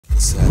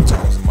it's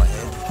changes in my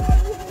head.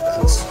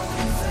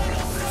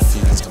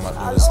 Feelings come up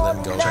and just let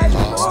them go. Changed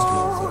my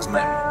life. It's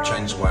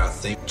changed the way I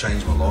think.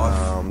 Changed my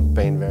life.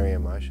 Been very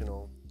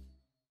emotional.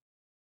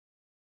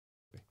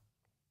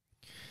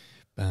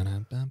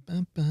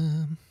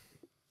 Ba-dum-bum-bum-bum.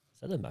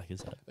 Is that a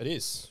Macca's hat? It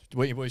is.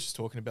 What you boys just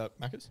talking about,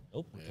 Macca's?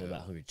 Oh, we're talking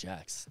about Hungry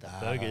Jack's. The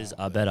burgers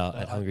are better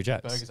at Hungry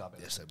Jack's. Burgers are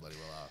better. Yes, they bloody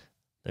well are.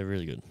 They're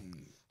really good.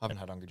 I haven't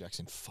had Hungry Jack's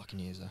in fucking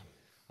years though.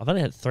 I've only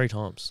had it 3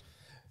 times.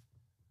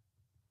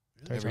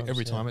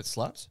 Every time it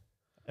slaps.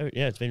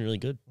 Yeah, it's been really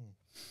good.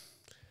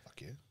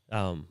 Fuck yeah.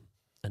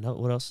 And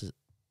what else is?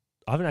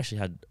 I haven't actually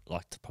had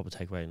like the proper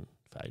takeaway in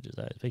for ages.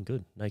 It's been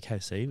good. No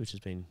KFC, which has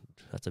been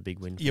that's a big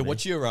win. For me.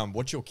 What's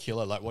your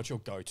killer? Like, what's your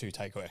go-to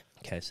takeaway?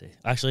 KFC.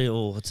 Actually,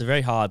 it's a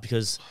very hard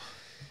because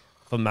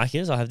for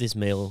Macca's, I have this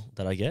meal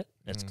that I get.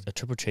 It's a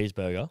triple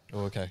cheeseburger.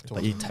 Oh, okay.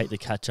 But you take the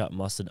ketchup,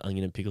 mustard,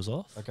 onion, and pickles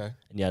off. Okay.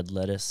 And you add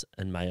lettuce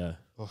and mayo.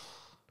 Oh.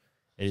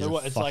 It is So a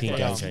what, it's like fucking a-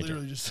 game it's changer.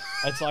 Literally just.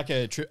 It's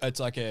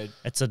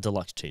a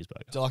deluxe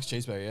cheeseburger. Deluxe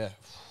cheeseburger. Yeah.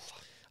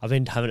 I've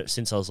been having it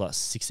since I was like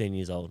 16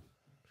 years old.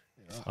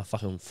 I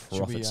fucking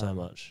froth we, it so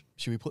much.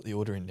 Should we put the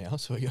order in now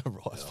so we got a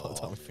rise by the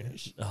time we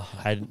finish? Oh,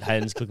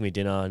 Hayden's cooking me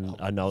dinner, and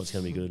I know it's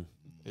gonna be good.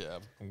 Yeah,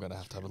 I'm gonna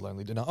have to have a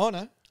lonely dinner. Oh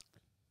no,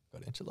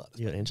 got enchiladas.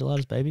 You got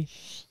enchiladas, baby.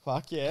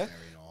 Fuck yeah!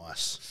 Very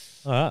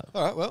nice. All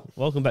right, Well,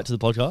 welcome back to the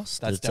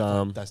podcast. that's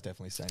It's,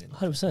 definitely staying in.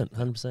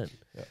 100%.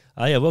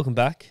 Yeah. Yeah, welcome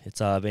back. It's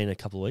been a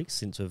couple of weeks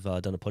since we've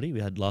done a potty.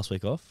 We had last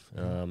week off,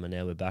 and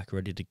now we're back,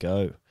 ready to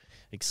go.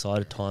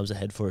 Excited times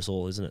ahead for us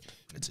all, isn't it?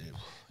 That's it.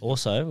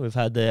 Also, we've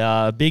had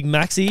the big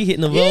Maxi hitting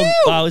the world.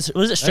 Was it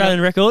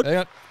Australian record? Hang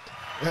on.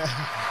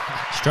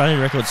 Australian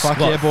record. Fuck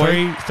what, yeah,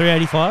 boy.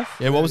 385.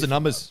 Yeah, what was the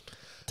numbers?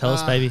 Tell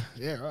us, baby.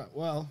 Yeah, right.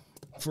 Well,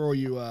 for all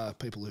you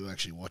people who are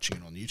actually watching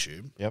it on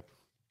YouTube, Yep.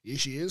 here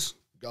she is,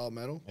 gold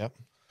medal. Yep.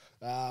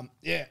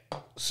 Yeah.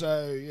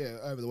 So, yeah,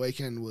 over the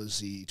weekend was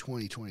the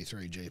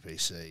 2023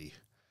 GPC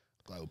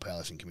Global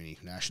Powerlifting Community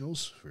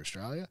Nationals for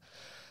Australia.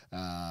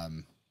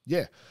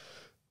 Yeah.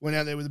 Went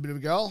out there with a bit of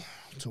a goal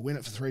to win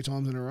it for 3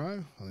 times in a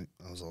row. I think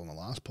I was on the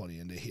last potty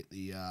and to hit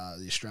the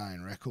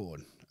Australian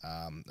record.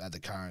 At the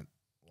current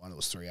one, it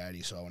was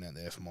 380, so I went out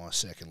there for my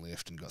second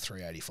lift and got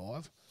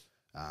 385.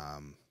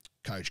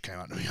 Coach came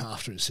up to me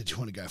after and said, "Do you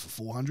want to go for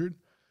 400?"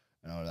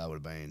 And that would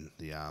have been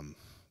the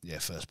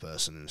first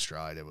person in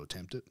Australia to ever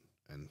attempt it,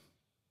 and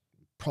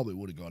probably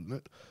would have gotten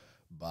it,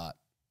 but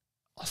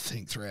I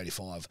think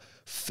 385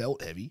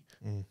 felt heavy.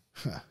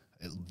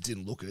 It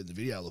didn't look it. The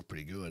video looked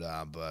pretty good,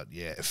 but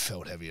yeah, it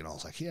felt heavy, and I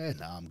was like, yeah,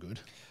 no, I'm good.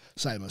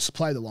 Same as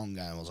play the long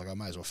game. I was like, I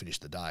may as well finish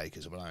the day,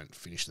 because if I don't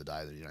finish the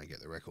day, then you don't get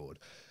the record.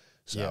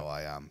 So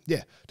I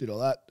did all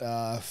that.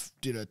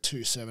 Did a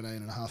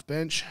 217.5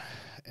 bench,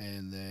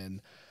 and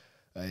then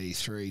a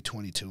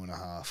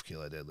 322.5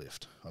 kilo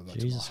deadlift. I got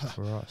Jesus to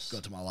Christ.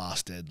 got to my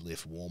last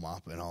deadlift warm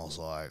up, and I was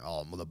like,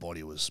 oh, the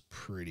body was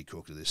pretty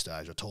cooked at this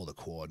stage. I tore the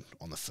quad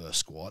on the first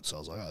squat, so I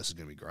was like, oh, this is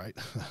going to be great.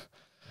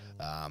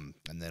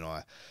 And then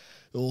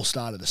it all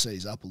started to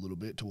seize up a little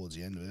bit towards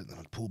the end of it. Then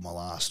I pulled my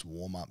last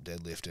warm-up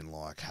deadlift and,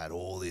 like, had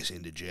all this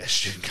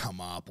indigestion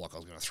come up, like I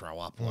was going to throw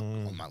up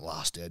on my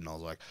last dead. And I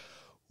was like,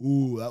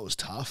 ooh, that was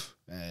tough.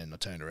 And I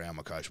turned around,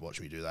 my coach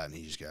watched me do that, and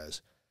he just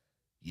goes,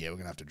 yeah, we're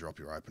going to have to drop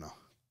your opener.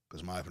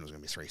 Because my opener was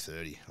going to be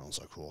 330. And I was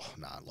like, oh,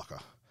 nah,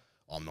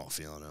 I'm not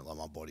feeling it. Like,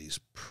 my body's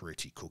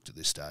pretty cooked at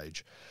this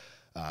stage.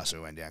 So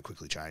we went down,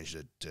 quickly changed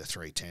it to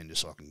 310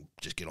 just so I can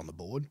just get on the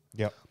board.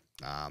 Yep.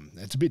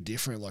 It's a bit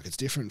different. Like, it's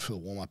different for the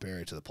warm-up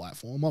area to the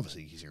platform.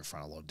 Obviously, because you're in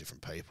front of a lot of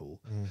different people,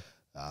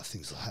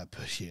 things like that.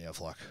 But, yeah,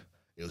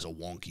 it was a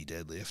wonky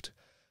deadlift.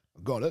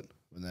 I got it,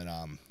 and then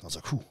I was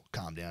like, whew,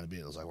 calm down a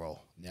bit. I was like,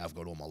 well, now I've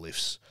got all my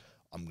lifts.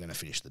 I'm going to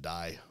finish the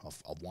day.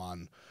 I've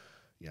won,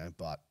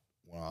 but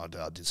when I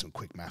did some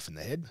quick math in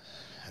the head,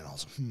 and I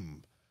was like,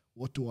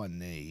 what do I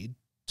need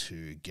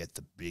to get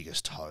the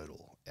biggest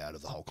total out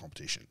of the whole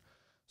competition?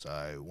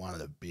 So one of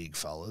the big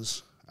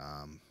fellas,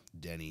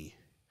 Denny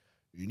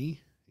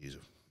Uni, he's a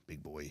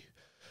big boy.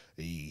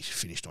 He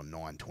finished on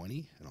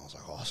 920, and I was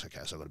like, oh, it's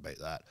okay, so I've got to beat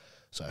that.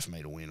 So for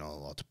me to win,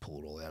 I'll have to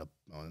pull it all out.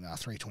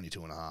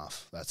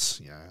 322.5.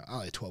 That's,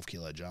 only a 12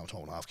 kilo jump,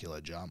 12.5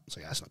 kilo jump. So,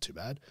 yeah, that's not too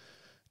bad.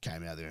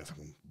 Came out there and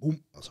fucking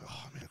boom. I was like,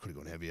 oh, man, I could have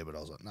gone heavier, but I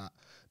was like, nah,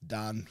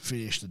 done.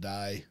 Finished the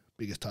day.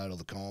 Biggest total of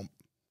the comp.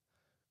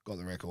 Got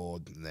the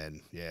record, and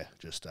then, yeah,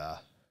 just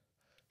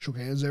shook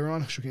hands with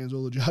everyone, shook hands with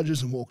all the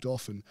judges, and walked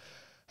off and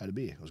had a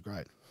beer. It was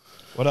great.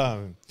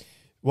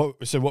 What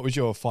was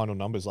your final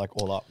numbers, like,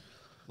 all up?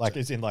 Like,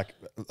 as in, like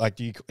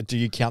do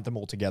you count them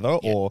all together,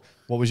 or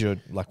what was your,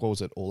 like, what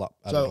was it all up?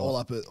 So all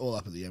up at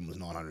the end was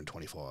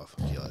 925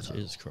 kilos.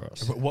 Jesus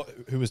Christ. But what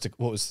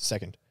was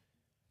second?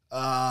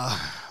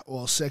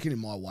 Well, second in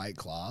my weight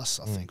class,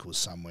 I think was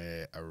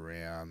somewhere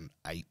around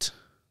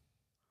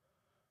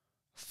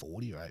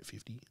 840 or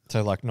 850.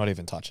 So, like, not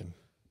even touching.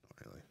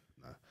 Not really,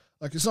 no.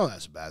 Like, it's not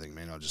that's a bad thing,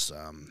 man. I just,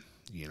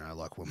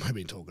 like when we've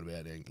been talking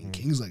about in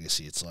King's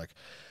Legacy, it's like,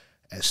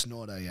 it's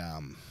not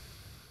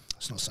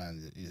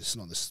saying it's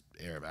not this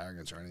air of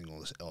arrogance or anything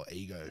or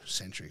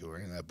egocentric or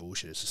any of that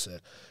bullshit. It's just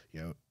that,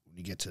 when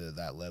you get to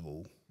that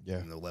level,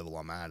 and the level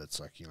I'm at, it's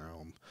like, you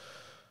know,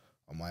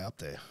 I'm way up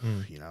there.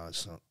 You know,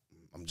 it's not.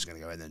 I'm just going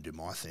to go out there and do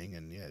my thing,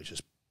 and yeah, it's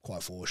just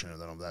quite fortunate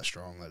that I'm that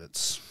strong that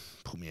it's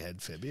put me ahead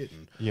a fair bit,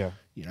 and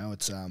you know,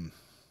 it's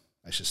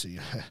just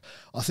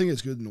I think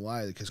it's good in a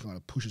way because it kind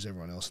of pushes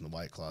everyone else in the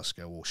weight class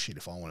to go, well, shit,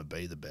 if I want to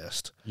be the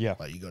best,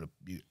 like you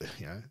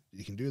know,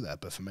 you can do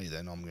that. But for me,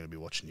 then I'm going to be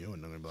watching you,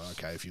 and I'm going to be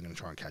like, okay, if you're going to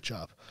try and catch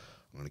up,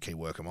 I'm going to keep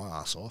working my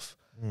ass off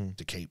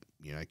to keep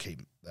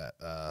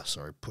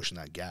that pushing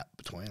that gap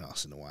between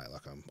us in a way.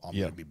 Like I'm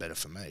going to be better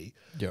for me,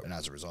 and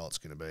as a result, it's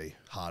going to be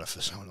harder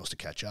for someone else to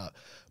catch up.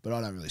 But I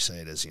don't really see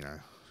it as, you know,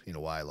 in a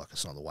way, like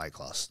it's not the weight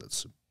class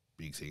that's a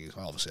big thing.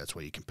 Obviously, that's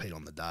where you compete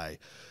on the day.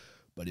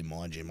 But in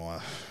my gym,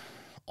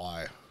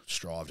 I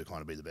strive to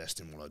kind of be the best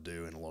in what I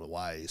do in a lot of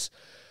ways.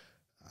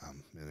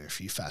 And there are a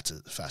few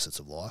facets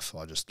of life.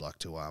 I just like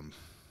to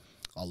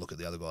I look at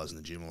the other guys in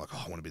the gym and I'm like,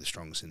 oh, I want to be the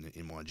strongest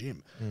in my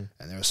gym. And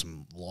there are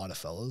some lighter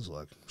fellas,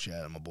 like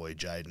shout out my boy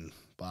Jaden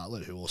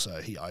Bartlett, who also,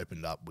 he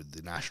opened up with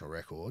the national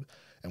record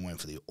and went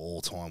for the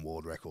all-time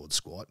world record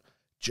squat.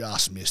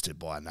 Just missed it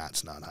by a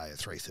Nats nut, hey, at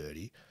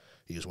 330.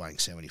 He was weighing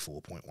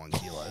 74.1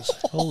 kilos.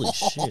 Holy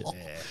shit.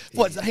 Yeah.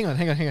 What? Hang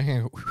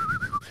on.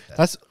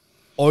 That's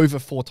over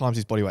 4 times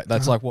his body weight.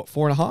 That's like, what,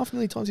 4.5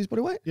 nearly times his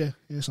body weight? Yeah,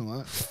 something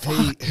like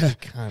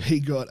that. He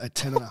got a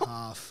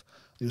 10.5.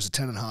 It was a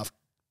 10.5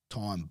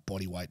 time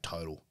body weight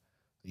total.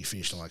 He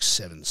finished on like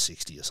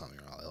 760 or something,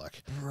 right?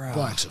 Like,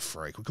 bloke's a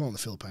freak. We call him the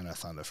Filipino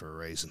Thunder for a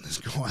reason. This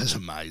guy is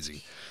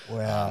amazing.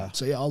 Wow.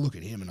 So yeah, I'll look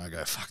at him and I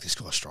go, fuck, this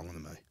guy's stronger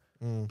than me.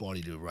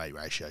 Body to weight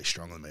ratio is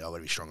stronger than me. I've got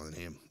to be stronger than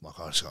him. Like,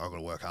 I've got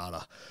to work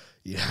harder.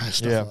 You know,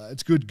 stuff like that.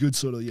 It's good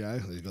sort of, you know,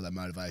 he's got that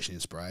motivation,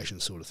 inspiration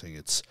sort of thing.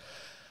 It's,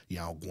 you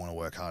know, I want to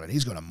work hard. And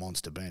he's got a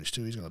monster bench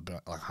too. He's got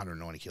like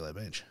 190 kilo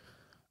bench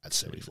at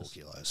 74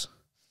 kilos.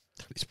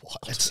 It's wild.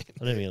 I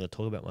don't even want to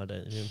talk about my day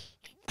at the gym.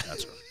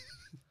 That's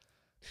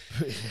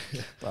right.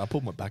 I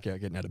pulled my back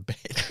out getting out of bed.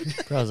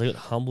 Bro, I got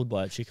humbled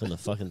by a chick on the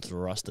fucking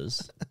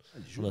thrusters,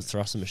 on the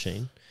thruster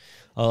machine.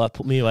 I like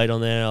put me a weight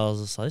on there. I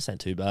was just like, this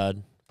ain't too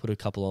bad. Put a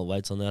couple of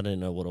weights on there. I didn't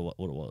know what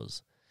it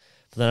was.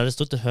 But then I just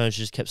looked at her and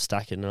she just kept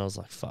stacking and I was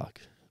like,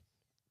 fuck.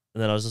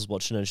 And then I was just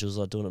watching her and she was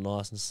like doing it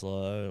nice and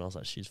slow and I was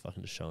like, she's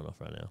fucking just showing off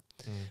right now.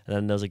 And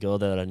then there was a girl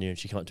there that I knew and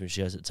she came up to me and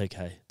she goes, it's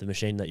okay. The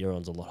machine that you're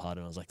on's a lot harder.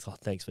 And I was like, oh,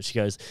 thanks. But she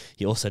goes,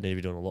 you also need to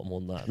be doing a lot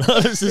more than that. And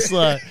I was just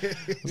like,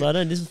 no,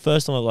 this is the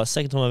first time,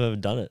 second time I've ever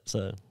done it.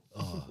 So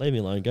leave me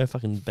alone. Go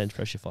fucking bench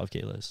press your 5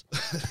 kilos.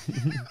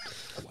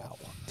 Wow.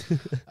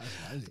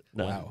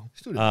 No.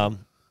 Wow.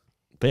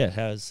 But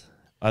yeah,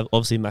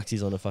 obviously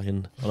Maxi's on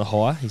a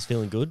high. He's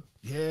feeling good.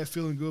 Yeah,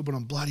 feeling good, but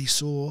I'm bloody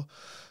sore.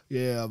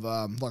 Yeah, I've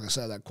like I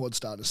say, that quad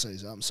starting to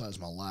seize up, and so is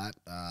my lat,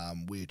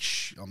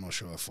 which I'm not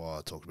sure if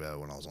I talked about it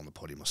when I was on the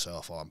potty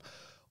myself. I'm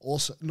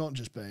also not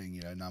just being,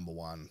 you know, number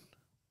one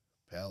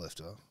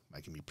powerlifter,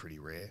 making me pretty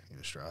rare in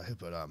Australia,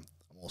 but I'm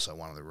also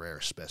one of the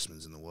rarest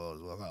specimens in the world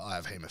as well. I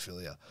have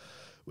haemophilia,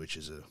 which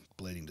is a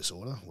bleeding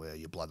disorder where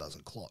your blood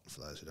doesn't clot,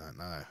 for those who don't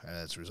know,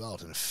 and it's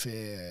resulted in a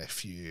fair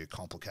few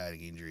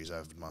complicating injuries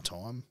over my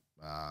time.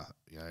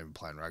 You know, even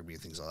playing rugby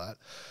and things like that.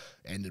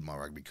 Ended my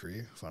rugby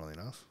career, funnily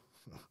enough.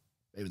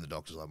 Even the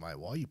doctor's like, mate,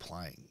 why are you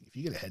playing? If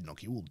you get a head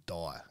knock, you will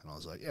die. And I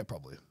was like, yeah,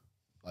 probably.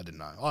 I didn't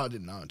know. I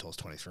didn't know until I was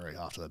 23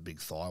 after that big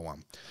thigh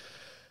one.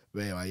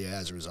 But anyway, yeah,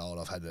 as a result,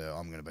 I'm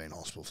going to be in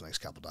hospital for the next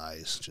couple of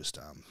days, just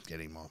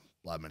getting my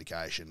blood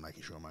medication,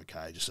 making sure I'm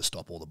okay, just to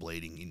stop all the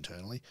bleeding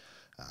internally,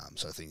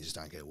 so things just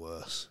don't get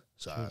worse.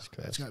 So it's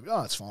going to be,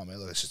 it's fine, man.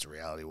 Look, it's just a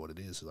reality of what it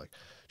is. It's like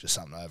just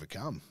something to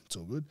overcome. It's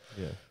all good.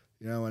 Yeah.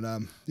 You know, and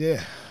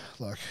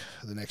like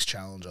the next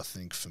challenge I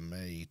think for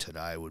me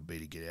today would be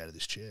to get out of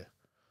this chair.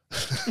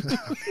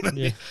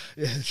 Trying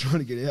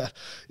to get out.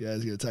 Yeah,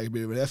 it's going to take a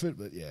bit of an effort,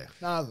 but yeah.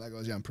 No, that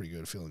guy's going pretty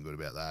good, feeling good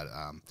about that.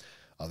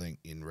 I think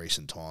in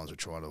recent times we're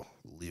trying to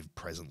live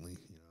presently.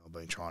 You know, I've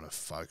been trying to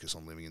focus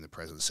on living in the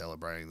present,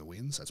 celebrating the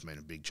wins. That's been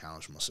a big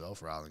challenge for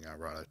myself, rather than going,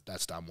 right,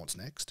 that's done, what's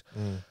next?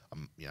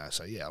 You know,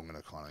 so yeah, I'm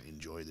going to kind of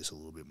enjoy this a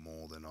little bit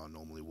more than I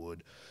normally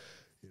would.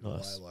 In a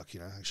way, like, you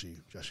know,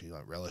 actually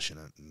like relish in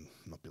it and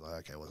not be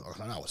like, okay, well,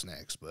 I know what's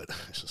next, but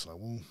it's just like,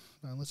 well,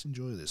 no, let's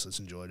enjoy this. Let's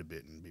enjoy it a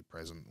bit and be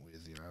present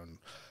with, you know, and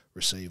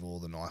receive all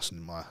the nice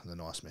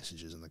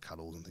messages and the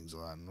cuddles and things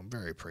like that. And I'm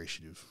very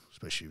appreciative,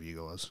 especially of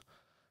you guys.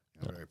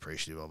 I'm very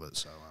appreciative of it.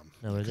 So,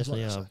 no, we're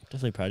definitely,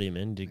 definitely proud of you,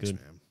 man. You did good.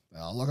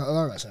 Man. Like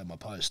I said, my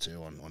post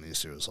too on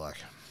Insta, it was like,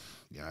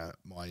 you know,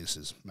 my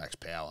Insta's Max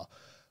Power.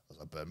 I was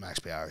like, but Max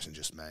Power isn't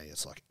just me.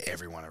 It's like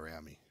everyone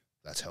around me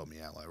that's helped me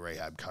out, like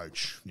rehab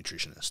coach,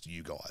 nutritionist,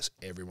 you guys,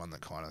 everyone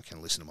that kind of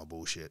can listen to my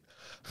bullshit.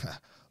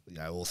 You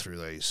know, all through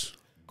these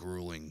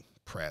grueling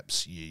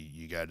preps,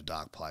 you go to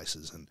dark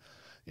places, and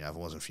you know, if it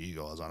wasn't for you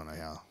guys, I don't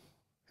know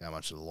how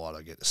much of the light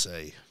I get to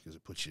see, because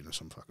it puts you into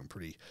some fucking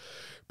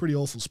pretty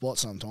awful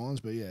spots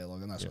sometimes. But yeah,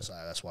 like, and that's what I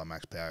say. That's why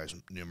Max Power is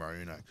numero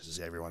uno, because it's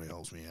everyone who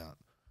helps me out.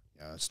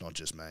 You know, it's not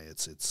just me.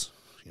 It's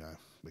you know,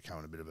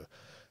 becoming a bit of a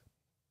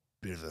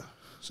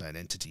say an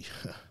entity.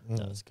 No,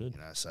 that's good. You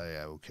know, so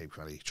yeah, we'll keep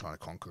trying to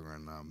conquer,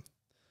 and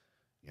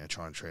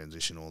try and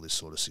transition all this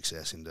sort of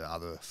success into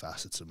other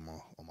facets of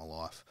my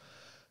life,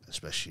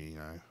 especially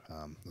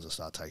as I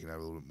start taking over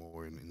a little bit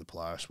more in the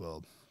Polaris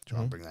world, try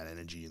and bring that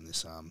energy and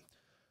this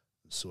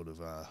sort of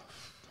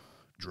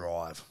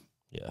drive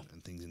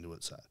and things into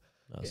it. So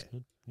That's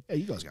good. yeah,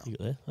 you guys go. You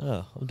got there?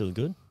 Oh, I'm doing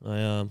good.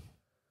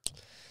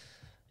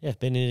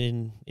 Been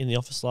in the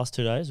office the last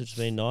 2 days, which has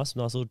been nice.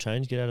 Nice little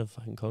change, get out of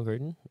fucking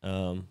concreting.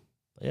 Other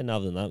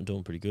than that, I'm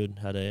doing pretty good.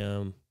 Had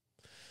a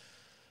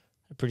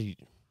pretty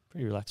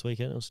relaxed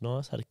weekend. It was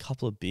nice. Had a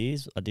couple of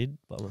beers. I did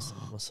by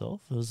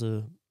myself. It was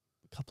a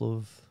couple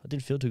of. I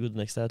didn't feel too good the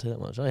next day. I'll tell you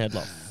that much. I only had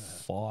like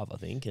 5, I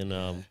think,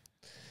 and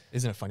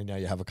Isn't it funny now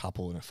you have a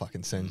couple and it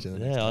fucking sends you?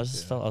 I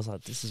just felt I was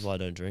like, this is why I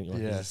don't drink.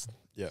 Like,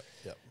 Yeah.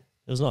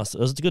 It was nice. It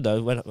was good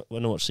though. When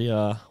I watched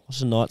the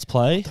Knights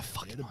play.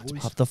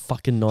 Up the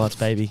fucking Knights,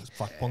 baby.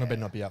 Fuck, Ponga better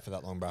not be out for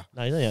that long, bro.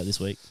 No, he's only out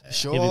this week.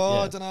 Sure, He'll be-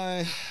 I don't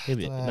know. He'll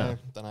be Don't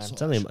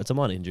know. It's a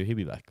minor injury. He'll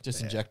be back.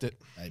 Just inject it.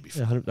 Maybe.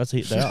 Yeah, that's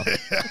it. They are.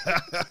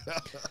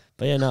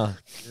 But yeah, no.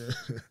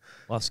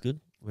 Life's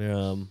good.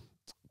 We're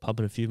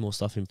pumping a few more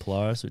stuff in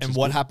Polaris. Which And is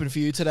what good. happened for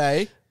you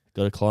today?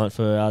 Got a client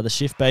for the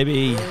shift,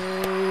 baby.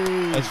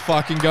 Let's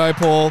fucking go,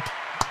 Paul.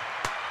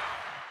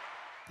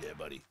 Yeah,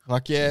 buddy.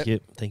 Fuck yeah.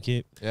 Thank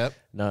you. Yep.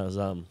 No, it was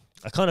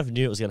I kind of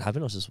knew it was gonna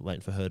happen. I was just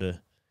waiting for her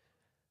to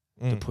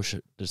push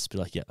it, just be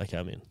like, yeah, okay,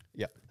 I'm in.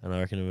 Yeah. And I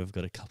reckon we've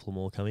got a couple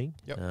more coming.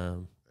 Yep.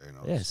 Very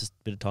nice. Yeah, it's just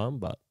a bit of time,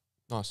 but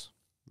Nice.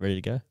 ready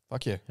to go.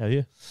 Fuck yeah. How are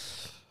you?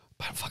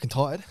 But I'm fucking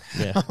tired.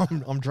 Yeah.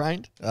 I'm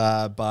drained.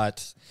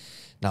 But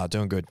no,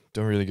 doing good.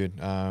 Doing really good.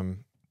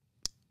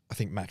 I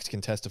think Max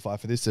can testify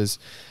for this. There's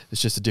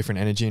just a different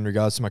energy in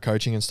regards to my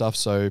coaching and stuff.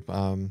 So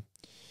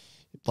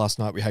last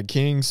night we had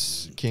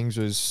Kings. Kings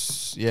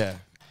was,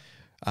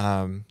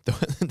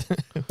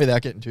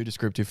 without getting too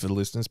descriptive for the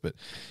listeners, but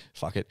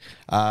fuck it.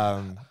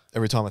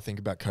 Every time I think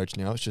about coach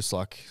now, it's just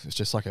like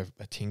a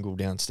tingle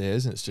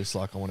downstairs, and it's just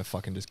like I want to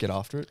fucking just get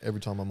after it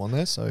every time I'm on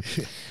there. So,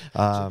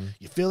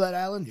 You feel that,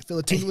 Alan? You feel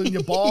a tingle in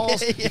your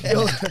balls? You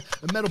feel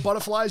the metal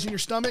butterflies in your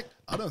stomach?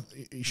 Are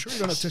you sure you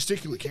don't have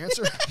testicular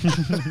cancer?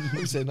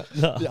 who said that?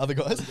 No. The other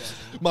guys,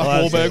 Mark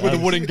Oh, Wahlberg with a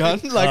wooden gun,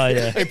 like Oh,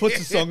 yeah. he puts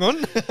a song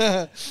on.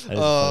 Oh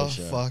funny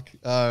show. fuck!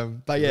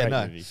 But yeah, Great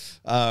no.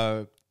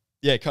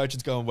 movie.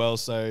 Coaching's going well.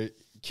 So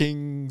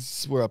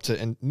Kings, we're up to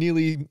and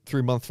nearly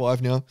through month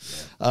 5 now.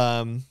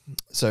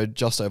 So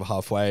just over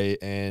halfway,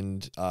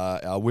 and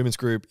our women's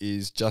group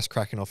is just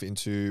cracking off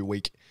into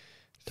week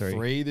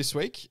 3 this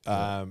week.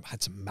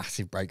 Had some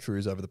massive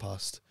breakthroughs over the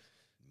past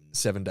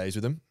 7 days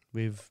with them.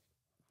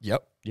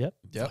 Yep,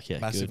 Fuck yeah,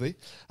 massively.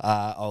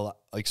 I'll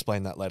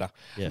explain that later.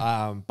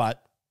 Yeah.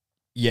 But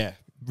yeah,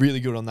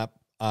 really good on that.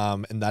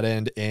 And that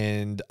end,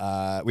 and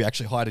we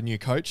actually hired a new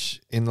coach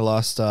in the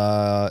last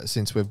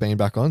since we've been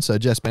back on. So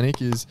Jess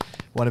Bennick is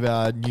one of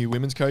our new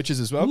women's coaches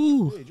as well.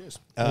 Ooh. Hey, Jess.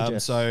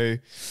 Jess. So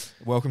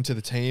welcome to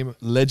the team,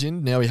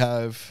 legend. Now we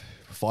have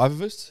 5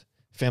 of us.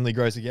 Family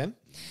grows again.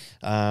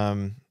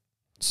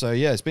 So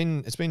yeah, it's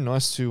been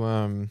nice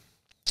to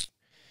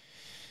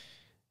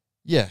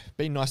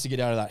been nice to get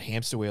out of that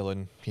hamster wheel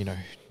and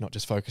not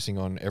just focusing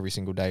on every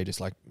single day, just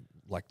like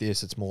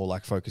this. It's more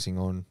like focusing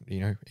on,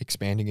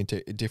 expanding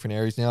into different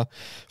areas now,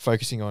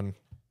 focusing on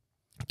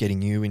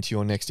getting you into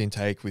your next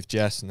intake with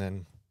Jess, and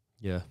then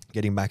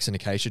getting Max and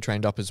Acacia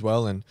trained up as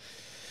well. And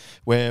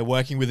we're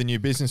working with a new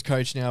business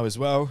coach now as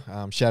well.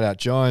 Shout out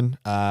John.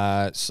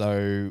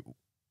 So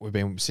we've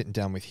been sitting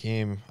down with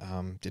him,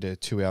 did a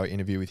 2-hour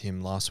interview with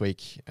him last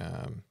week,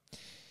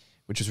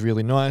 which was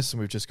really nice. And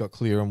we've just got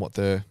clear on what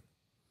the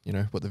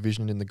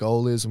vision and the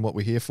goal is and what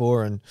we're here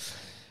for and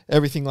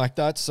everything like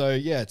that. So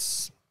yeah,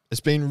 it's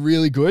been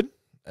really good.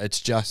 It's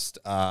just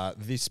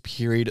this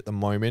period at the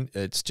moment,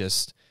 it's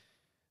just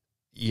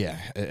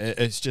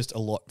a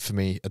lot for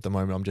me at the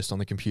moment. I'm just on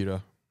the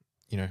computer,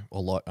 a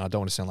lot. I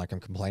don't want to sound like I'm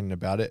complaining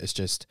about it. It's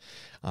just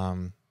a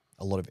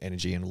lot of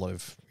energy and a lot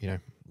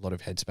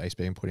of headspace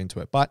being put into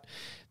it. But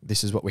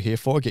this is what we're here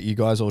for, get you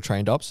guys all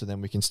trained up so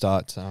then we can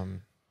start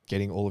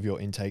getting all of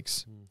your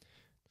intakes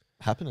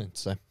happening.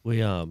 So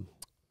We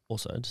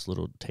also just a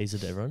little teaser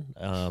to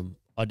everyone.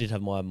 I did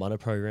have my minor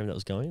program that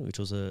was going, which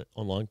was an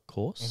online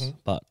course,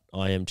 but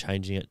I am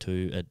changing it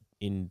to an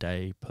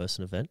in-day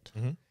person event.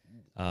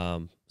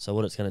 So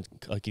what it's going to,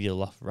 I'll give you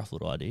a rough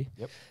little idea.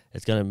 Yep.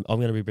 I'm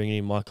going to be bringing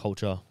in my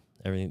culture,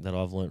 everything that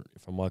I've learned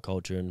from my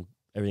culture and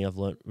everything I've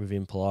learned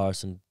within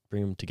Polaris, and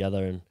bring them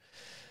together and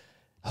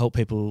help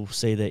people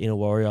see their inner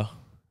warrior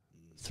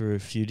through a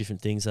few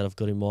different things that I've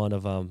got in mind.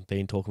 I've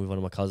been talking with one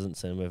of my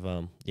cousins, and we've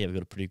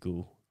got a pretty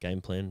cool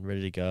game plan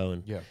ready to go,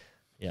 and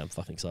I'm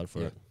fucking excited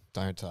for it.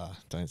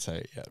 Don't say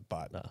it yet,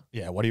 but No.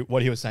 yeah, what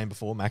he was saying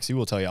before, Maxie,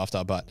 we'll tell you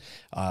after. But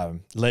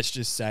let's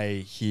just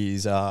say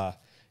his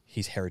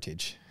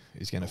heritage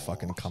is going to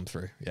fucking come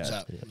through. Yeah.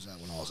 Was that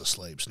when I was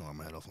asleep, snoring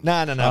my head off?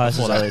 No. This Before is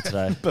that. earlier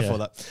today. Before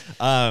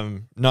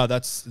that. No,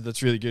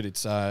 that's really good.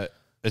 It's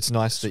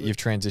nice that you've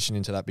transitioned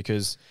into that,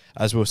 because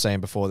as we were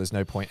saying before, there's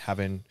no point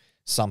having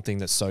something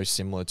that's so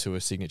similar to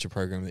a signature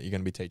program that you're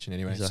going to be teaching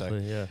anyway.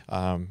 Exactly,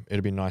 so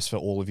it'll be nice for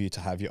all of you to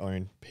have your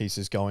own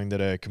pieces going that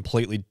are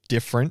completely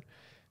different,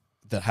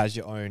 that has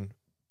your own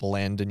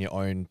blend and your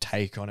own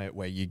take on it,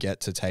 where you get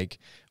to take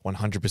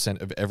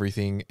 100% of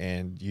everything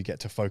and you get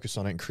to focus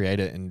on it and create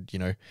it, and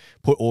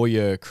put all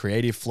your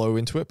creative flow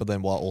into it, but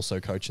then while also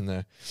coaching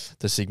the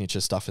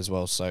signature stuff as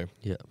well. So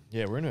Yeah.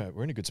 we're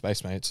in a good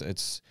space, mate.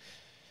 It's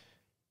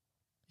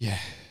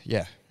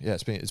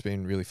it's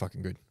been really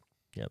fucking good.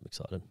 Yeah, I'm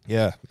excited.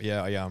 Yeah.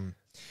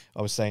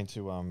 I was saying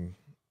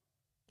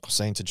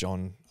to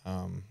John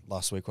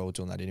last week while we were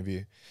doing that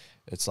interview,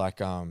 it's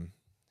like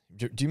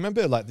do you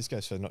remember, like, this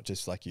goes for not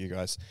just like you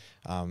guys,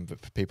 but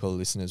for people who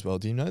listen as well.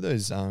 Do you know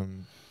those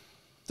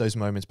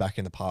moments back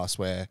in the past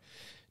where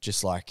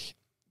just like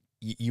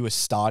you were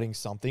starting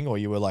something, or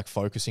you were like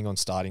focusing on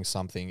starting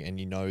something, and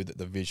you know that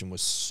the vision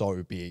was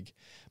so big,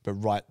 but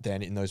right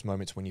then in those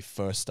moments when you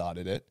first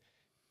started it,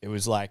 it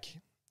was like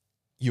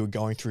you were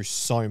going through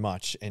so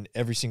much, and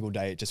every single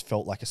day it just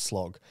felt like a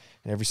slog.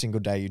 And every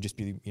single day you'd just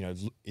be,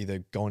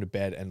 either going to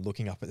bed and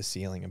looking up at the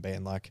ceiling and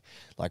being like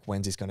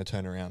when's this going to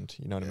turn around?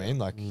 You know what I mean?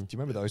 Like, do you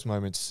remember those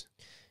moments?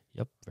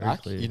 Yep, very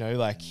Back?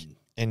 clear.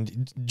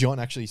 And John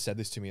actually said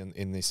this to me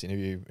in this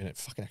interview, and it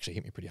fucking actually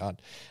hit me pretty hard.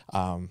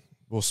 We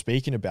were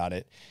speaking about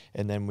it,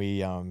 and then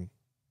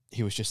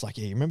he was just like,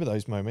 yeah, you remember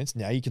those moments?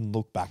 Now you can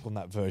look back on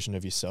that version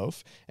of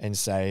yourself and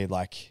say,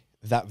 like,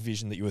 that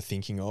vision that you were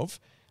thinking of,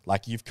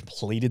 like, you've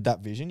completed that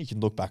vision. You can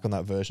look back on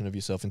that version of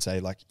yourself and say,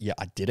 like, yeah,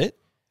 I did it.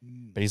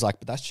 But he's like,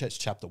 but that's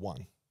chapter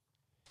 1.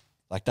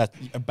 Like,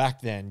 that back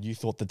then you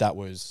thought that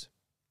was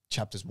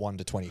chapters 1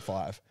 to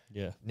 25.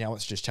 Yeah. Now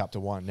it's just chapter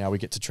 1. Now we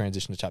get to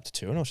transition to chapter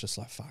 2. And I was just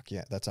like, fuck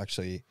yeah, it's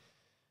actually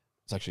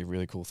a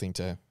really cool thing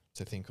to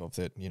think of,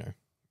 that,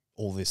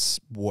 all this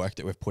work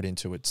that we've put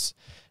into it's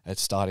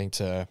starting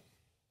to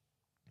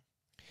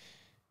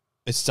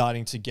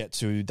get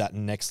to that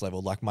next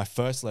level. Like, my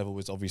first level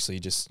was obviously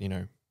just,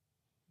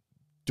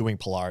 doing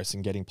Polaris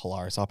and getting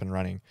Polaris up and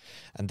running.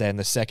 And then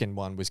the second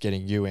one was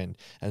getting you in.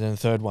 And then the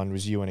third one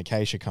was you and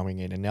Acacia coming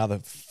in. And now the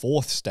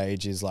fourth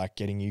stage is like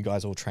getting you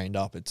guys all trained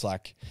up. It's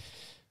like,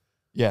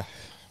 yeah,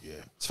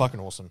 it's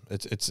fucking awesome.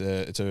 It's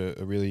a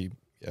really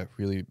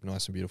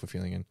nice and beautiful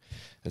feeling. And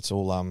it's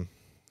all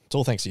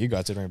thanks to you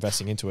guys that are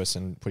investing into us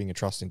and putting your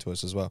trust into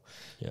us as well.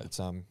 Yeah. It's,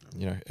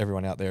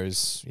 everyone out there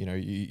is,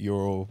 you're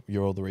all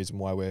the reason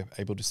why we're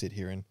able to sit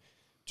here and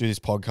do this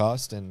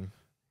podcast and,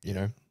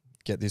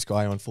 get this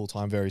guy on full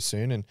time very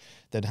soon, and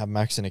then have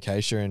Max and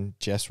Acacia and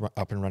Jess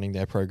up and running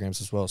their programs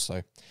as well.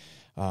 So,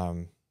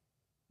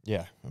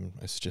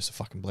 it's just a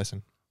fucking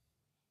blessing.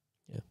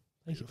 Yeah.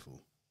 Thank you.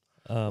 Beautiful.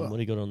 What do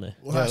you got on there?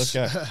 Well, let's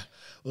go.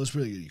 Well, it's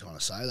really good you kind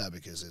of say that,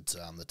 because it's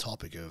the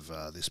topic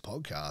of this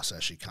podcast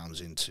actually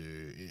comes into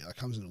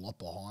a lot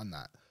behind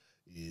that,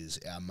 is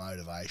our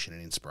motivation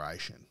and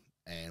inspiration.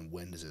 And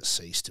when does it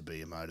cease to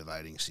be a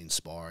motivating,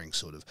 inspiring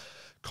sort of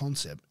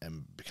concept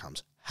and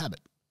becomes habit?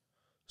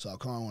 So I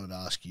kind of wanted to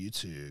ask you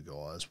two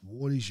guys,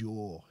 what is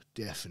your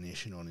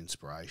definition on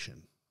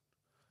inspiration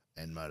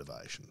and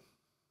motivation?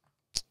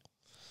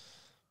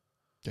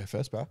 Go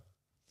first, bro.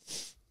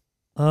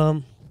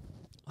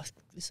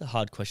 This is a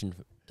hard question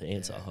to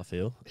answer, I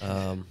feel.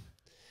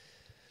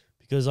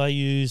 Because I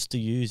used to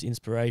use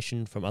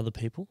inspiration from other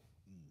people.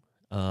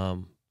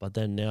 But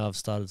then now I've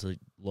started to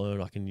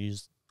learn I can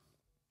use,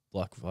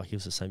 like he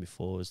was saying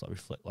before, is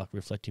like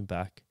reflecting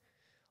back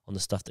on the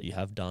stuff that you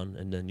have done,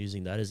 and then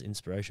using that as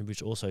inspiration,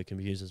 which also can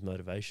be used as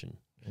motivation.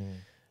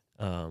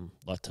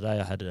 Like today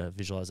I had a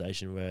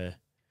visualization where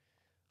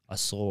I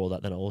saw all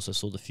that, then I also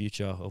saw the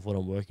future of what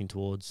I'm working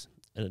towards,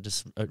 and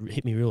it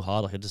hit me real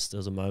hard. Like there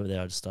was a moment there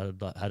I just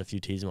started, like, had a few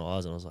tears in my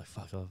eyes, and I was like,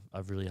 fuck, I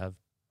really have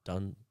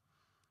done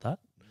that.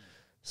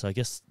 So I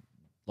guess,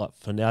 like,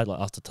 for now, like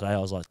after today, I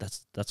was like,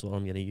 that's what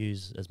I'm going to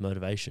use as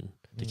motivation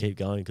to keep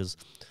going, because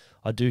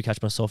I do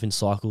catch myself in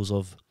cycles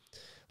of,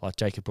 like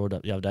Jacob brought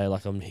up the other day,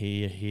 like I'm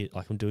here,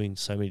 like I'm doing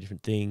so many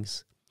different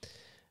things.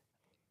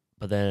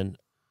 But then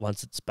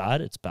once it's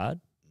bad, it's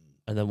bad.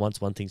 And then once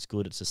one thing's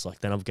good, it's just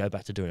like, then I'll go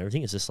back to doing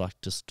everything. It's just like,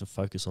 just to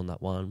focus on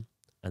that one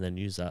and then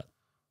use that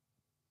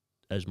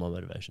as my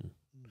motivation.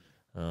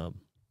 But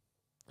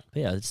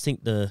yeah, I just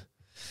think the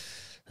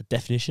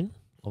definition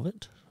of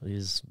it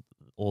is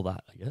all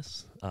that, I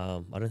guess.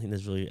 I don't think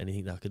there's really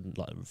anything that I could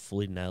like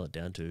fully nail it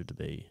down to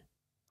be.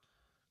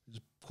 It's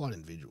quite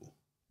individual.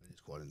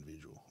 It's quite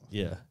individual.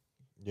 Yeah.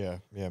 Yeah.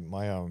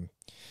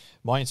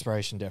 My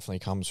inspiration definitely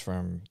comes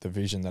from the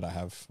vision that I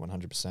have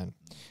 100%.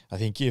 I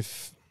think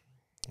if,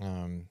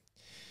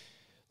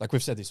 like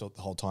we've said this the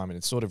whole time, and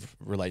it sort of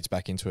relates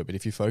back into it, but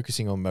if you're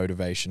focusing on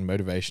motivation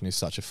is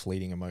such a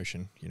fleeting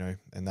emotion,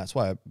 and that's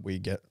why we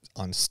get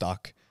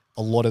unstuck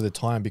a lot of the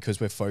time,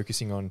 because we're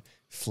focusing on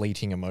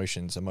fleeting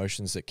emotions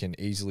that can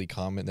easily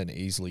come and then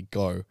easily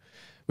go,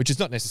 which is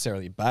not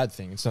necessarily a bad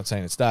thing. It's not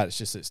saying it's that. It's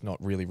just it's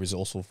not really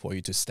resourceful for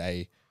you to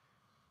stay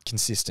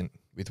consistent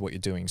with what you're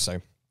doing.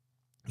 So,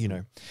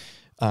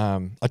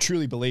 I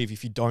truly believe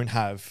if you don't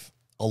have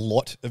a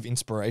lot of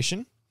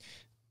inspiration,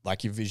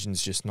 like your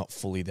vision's just not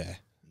fully there.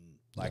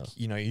 Like,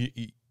 you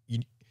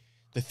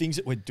the things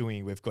that we're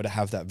doing, we've got to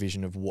have that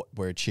vision of what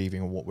we're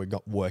achieving or what we're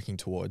working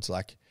towards.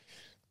 Like,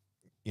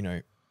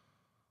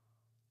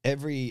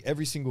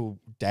 every single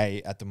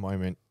day at the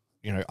moment,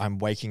 you know, I'm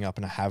waking up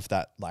and I have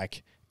that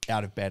like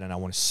out of bed and I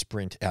want to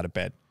sprint out of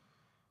bed.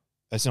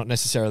 It's not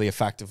necessarily a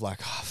fact of like,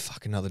 oh,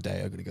 fuck, another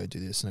day. I got to go do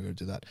this and I got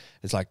to do that.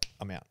 It's like,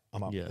 I'm out.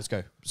 I'm up. Yeah. Let's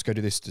go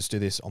do this. Let's do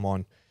this. I'm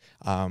on.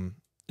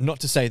 Not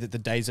to say that the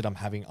days that I'm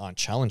having aren't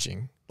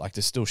challenging. Like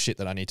there's still shit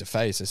that I need to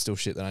face. There's still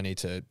shit that I need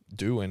to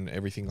do and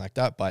everything like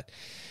that. But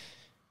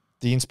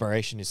the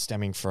inspiration is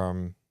stemming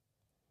from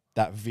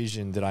that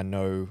vision that I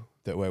know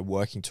that we're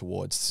working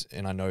towards.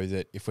 And I know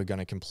that if we're going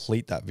to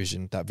complete that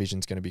vision's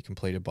going to be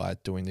completed by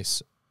doing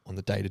this on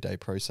the day-to-day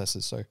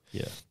processes. So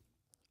Yeah.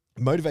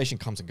 motivation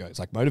comes and goes.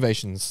 Like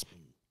motivation's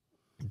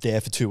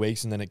there for 2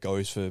 weeks and then it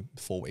goes for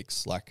 4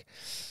 weeks. Like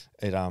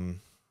it,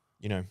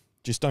 you know,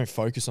 just don't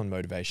focus on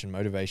motivation.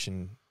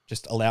 Motivation,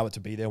 just allow it to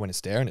be there when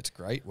it's there and it's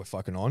great. We're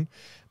fucking on.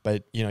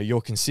 But, you know,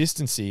 your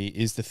consistency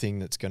is the thing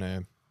that's going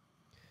to,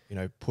 you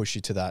know, push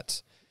you to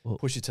that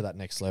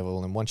next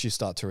level. And once you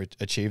start to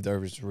achieve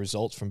those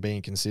results from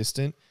being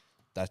consistent,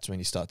 that's when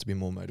you start to be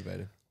more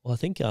motivated. Well, I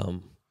think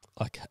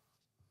like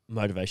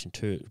motivation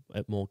too,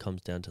 it more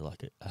comes down to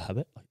like a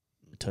habit. Like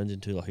it turns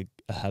into like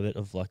a habit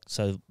of like,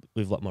 so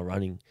with like my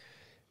running,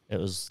 it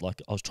was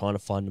like I was trying to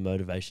find the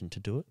motivation to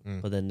do it,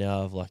 but then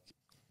now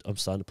I'm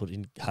starting to put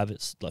in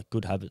habits, like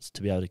good habits,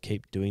 to be able to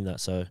keep doing that.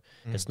 So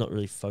it's not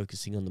really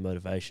focusing on the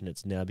motivation.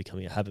 It's now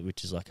becoming a habit,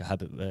 which is like a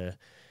habit where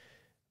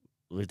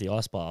with the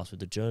ice baths, with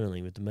the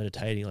journaling, with the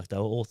meditating, like they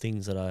were all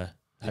things that I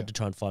had to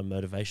try and find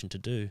motivation to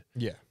do.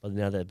 Yeah. But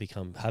now they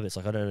become habits.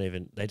 Like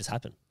they just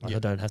happen. Like I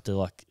don't have to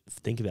like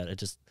think about it.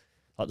 Just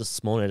like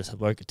this morning, I just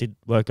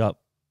woke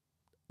up,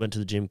 went to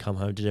the gym, come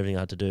home, did everything I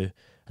had to do,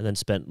 and then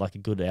spent like a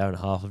good hour and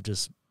a half of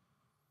just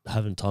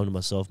having time to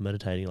myself,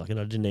 meditating. Like, and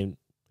I didn't even,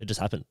 it just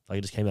happened. Like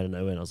it just came out of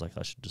nowhere and I was like,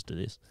 I should just do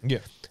this. Yeah.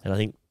 And I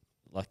think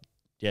like,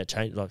 yeah,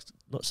 change, like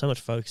not so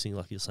much focusing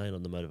like you're saying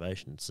on the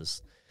motivation. It's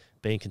just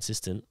being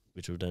consistent,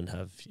 which will then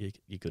have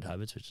your good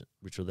habits,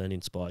 which will then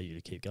inspire you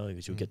to keep going,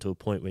 because you'll get to a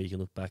point where you can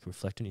look back and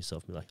reflect on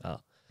yourself and be like,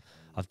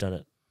 I've done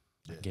it.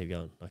 I can keep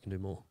going. I can do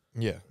more.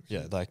 Yeah.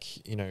 Yeah.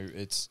 Like, you know,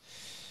 it's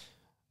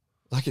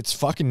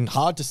fucking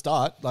hard to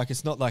start. Like,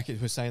 it's not like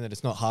we're saying that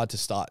it's not hard to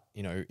start,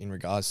 you know, in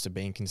regards to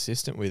being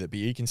consistent with it. But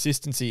your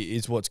consistency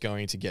is what's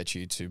going to get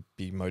you to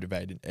be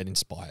motivated and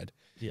inspired.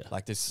 Yeah.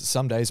 Like there's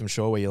some days I'm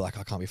sure where you're like,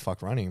 I can't be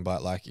fuck running.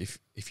 But like, if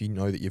you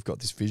know that you've got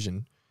this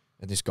vision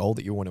and this goal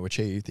that you want to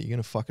achieve, that you're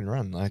going to fucking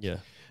run. Like,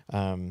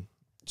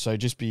 so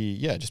just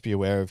be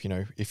aware of, you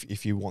know,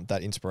 if you want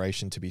that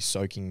inspiration to be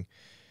soaking,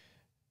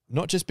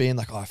 not just being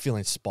like, oh, I feel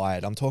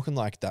inspired. I'm talking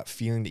like that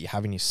feeling that you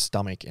have in your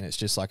stomach and it's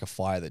just like a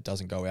fire that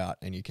doesn't go out,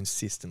 and you're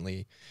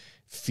consistently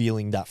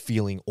feeling that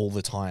feeling all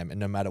the time. And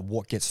no matter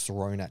what gets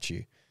thrown at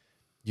you,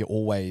 you're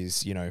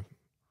always, you know,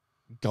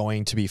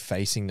 going to be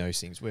facing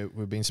those things.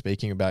 We've been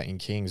speaking about in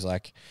Kings,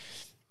 like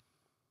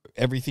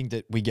everything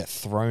that we get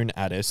thrown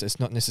at us, it's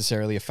not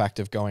necessarily a fact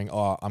of going,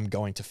 oh, I'm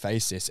going to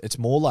face this. It's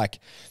more like,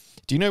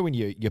 do you know when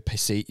you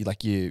perceive,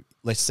 like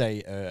let's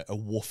say a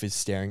wolf is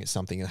staring at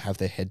something and have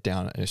their head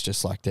down and it's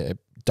just like their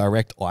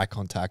direct eye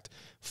contact,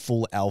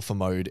 full alpha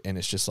mode, and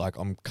it's just like,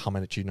 I'm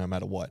coming at you no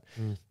matter what.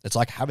 It's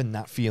like having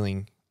that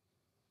feeling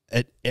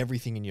at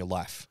everything in your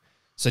life.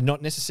 So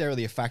not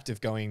necessarily a fact of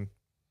going,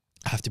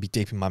 I have to be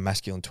deep in my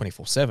masculine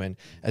 24/7.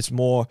 It's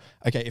more,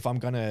 okay, if I'm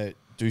going to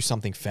do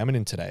something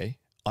feminine today,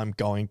 I'm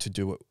going to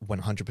do it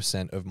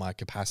 100% of my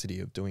capacity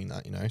of doing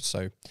that, you know?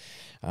 So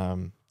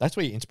that's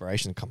where your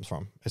inspiration comes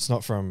from. It's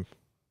not from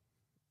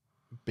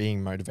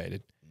being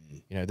motivated.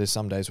 You know, there's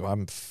some days where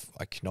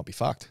I cannot be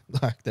fucked.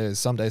 Like there's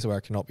some days where I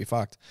cannot be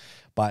fucked.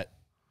 But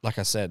like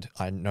I said,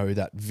 I know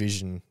that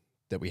vision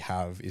that we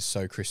have is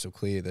so crystal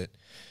clear that,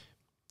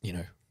 you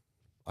know,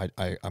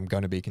 I'm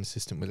going to be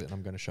consistent with it and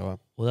I'm going to show up.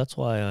 Well, that's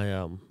why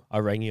I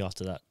rang you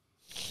after that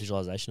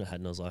visualization I had,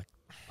 and I was like,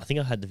 I think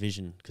I had the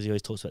vision, because he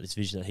always talks about this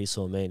vision that he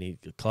saw me, and he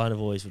kind of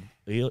always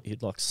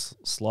he'd like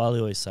slyly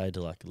always say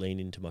to like lean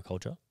into my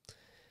culture,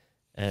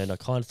 and I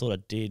kind of thought I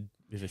did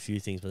with a few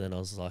things, but then I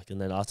was like,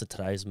 and then after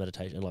today's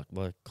meditation, like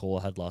my call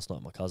I had last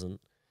night, my cousin,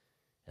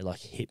 it like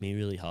hit me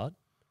really hard,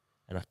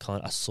 and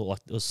I saw, like,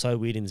 it was so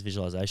weird in this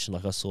visualization,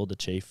 like I saw the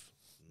chief,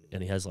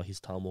 and he has like his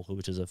Time Walker,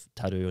 which is a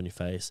tattoo on your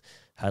face,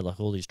 had like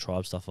all these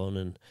tribe stuff on,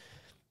 and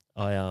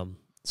I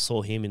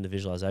saw him in the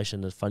visualization.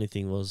 The funny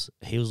thing was,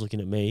 he was looking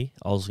at me,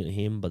 I was looking at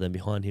him, but then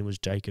behind him was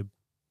Jacob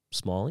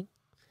smiling.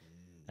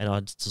 And I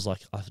was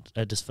like,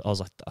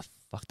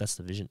 fuck, that's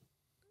the vision.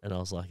 And I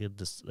was like, it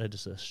just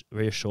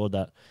reassured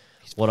that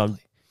he's finally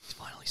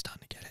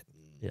starting to get it.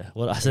 Yeah.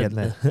 What I said,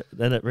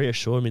 then it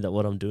reassured me that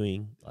what I'm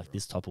doing, like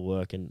this type of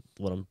work and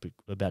what I'm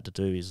about to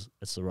do,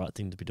 it's the right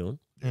thing to be doing.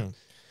 Yeah.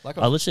 Like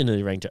I literally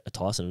nearly rang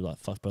Tyson and was like,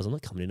 fuck, bros, I'm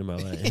not coming into my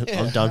way.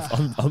 I'm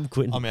done. I'm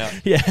quitting. I'm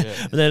out. Yeah.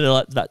 But then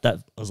like that I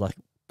was like,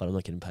 but I'm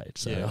not getting paid,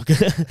 so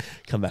I'll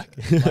come back.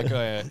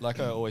 like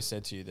I always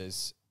said to you,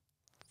 there's,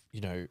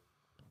 you know,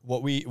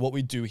 what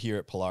we do here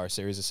at Polaris,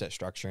 there is a set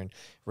structure in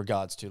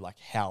regards to like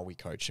how we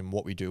coach and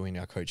what we do in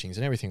our coachings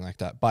and everything like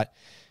that. But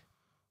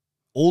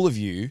all of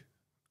you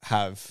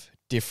have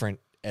different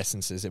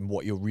essences and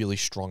what you're really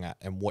strong at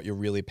and what you're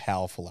really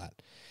powerful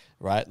at.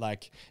 right?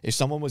 Like if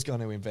someone was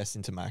going to invest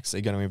into Max,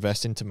 they're going to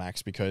invest into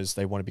Max because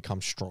they want to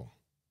become strong,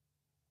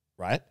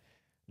 right?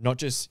 Not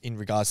just in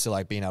regards to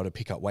like being able to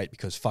pick up weight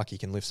because fuck, he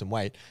can lift some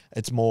weight.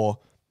 It's more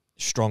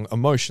strong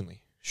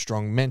emotionally,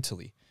 strong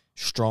mentally,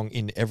 strong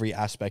in every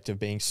aspect of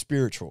being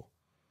spiritual.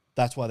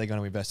 That's why they're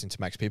going to invest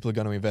into Max. People are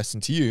going to invest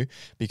into you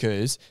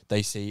because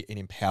they see an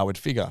empowered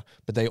figure,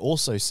 but they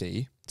also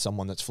see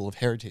someone that's full of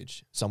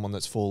heritage, someone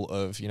that's full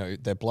of, you know,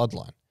 their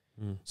bloodline.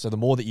 So the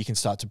more that you can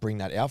start to bring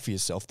that out for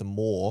yourself, the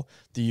more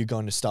that you're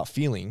going to start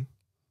feeling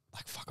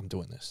like, fuck, I'm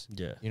doing this.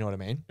 Yeah. You know what I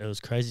mean? It was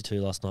crazy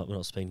too last night when I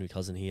was speaking to my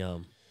cousin. He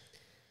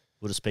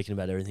we were just speaking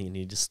about everything, and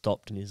he just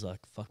stopped and he's like,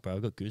 "Fuck, bro, I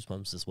got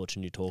goosebumps just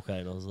watching you talk."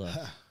 And I was like,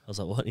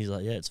 "What?" And he's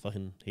like, "Yeah, it's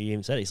fucking." He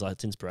even said it. He's like,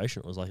 "It's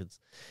inspirational." I was like,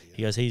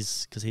 He goes,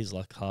 because he's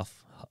like half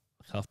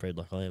bred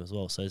like I am as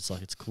well. So it's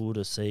like it's cool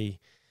to see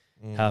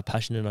how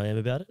passionate I am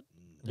about it.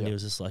 And he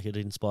was just like, it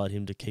inspired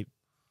him to keep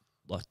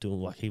like doing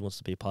like he wants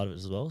to be a part of it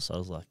as well. So I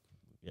was like,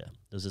 yeah,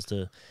 it was just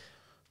it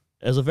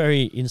was a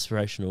very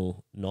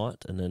inspirational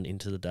night, and then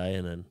into the day,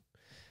 and then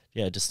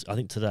I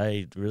think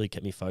today really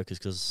kept me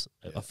focused because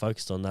I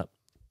focused on that.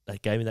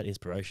 That gave me that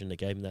inspiration. They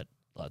gave me that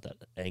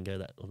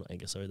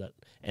that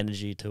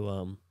energy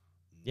to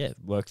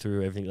work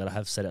through everything that I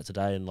have set out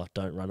today, and like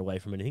don't run away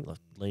from anything. Like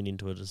lean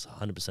into it as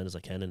 100% as I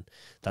can, and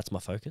that's my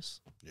focus.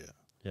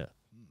 Yeah.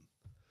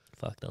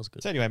 Fuck, that was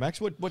good. So anyway, Max,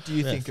 what do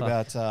you think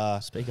about...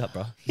 Speak up,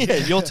 bro. Yeah,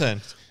 your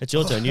turn. It's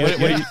your turn. You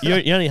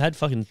only had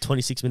fucking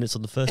 26 minutes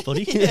on the first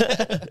body.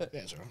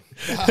 That's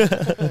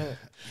right.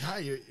 No,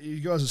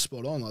 you guys are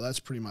spot on. Like that's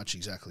pretty much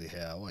exactly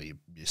how you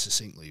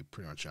succinctly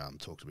pretty much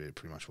talked about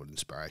pretty much what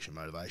inspiration,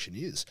 motivation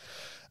is.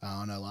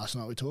 I know last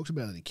night we talked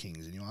about it at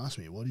Kings, and you asked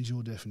me, what is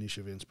your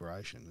definition of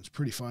inspiration? It's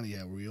pretty funny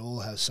how we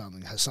all have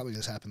something that's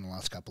happened in the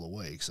last couple of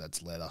weeks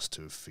that's led us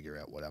to figure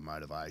out what our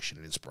motivation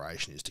and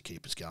inspiration is to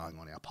keep us going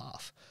on our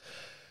path.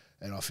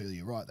 And I feel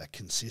you're right, that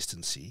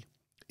consistency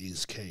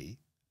is key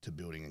to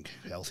building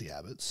healthy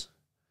habits.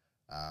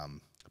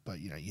 But,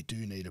 you know, you do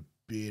need a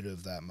bit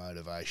of that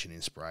motivation,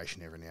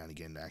 inspiration every now and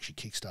again to actually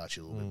kickstart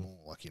you a little bit more.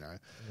 Like, you know,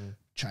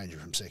 change it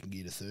from second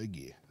gear to third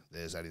gear.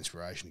 There's that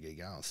inspiration to get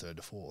going, third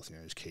to fourth, you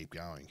know, just keep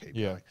going.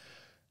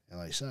 And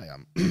like you say,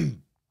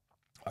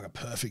 like a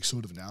perfect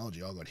sort of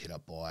analogy, I got hit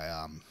up by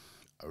a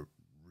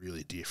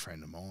really dear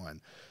friend of mine.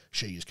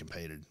 She has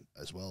competed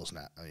as well as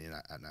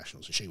at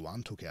nationals, and she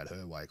won, took out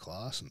her weight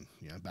class, and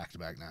you know,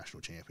 back-to-back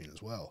national champion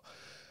as well.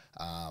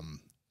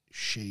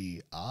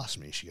 She asked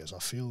me, she goes, I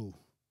feel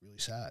really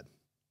sad.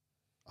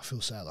 I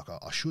feel sad, like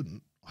I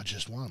shouldn't. I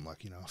just won,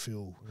 like, you know, I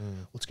feel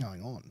what's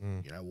going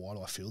on. You know, why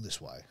do I feel this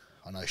way?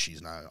 I know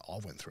I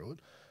went through it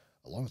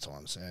a lot of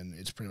times, and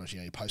it's pretty much, you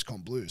know, your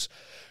post-comp blues.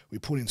 We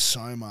put in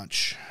so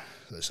much,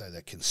 let's say,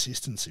 that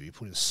consistency. We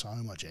put in so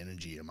much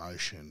energy,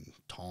 emotion,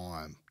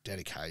 time,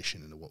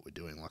 dedication into what we're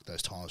doing. Like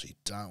those times you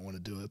don't want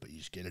to do it, but you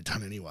just get it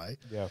done anyway.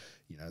 Yeah.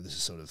 You know, this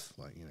is sort of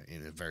like, you know,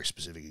 in a very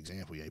specific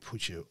example, you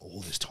put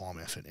all this time,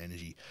 effort,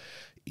 energy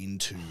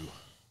into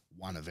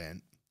one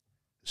event,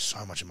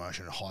 so much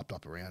emotion and hyped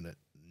up around it.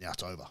 Now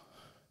it's over.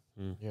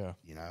 Yeah.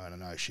 You know, and I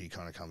know she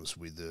kind of comes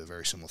with a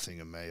very similar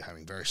thing of me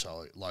having very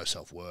low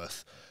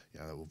self-worth, you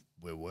know, that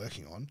we're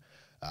working on.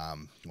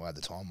 Well, at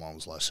the time, mine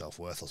was low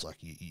self-worth. I was like,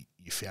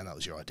 you found that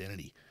was your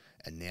identity.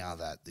 And now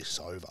that this is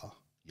over,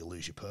 you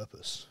lose your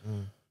purpose.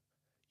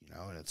 You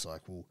know, and it's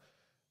like, well,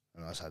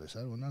 and I just had to say,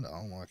 well, no,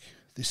 I'm like,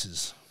 this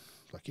is,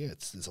 like, yeah,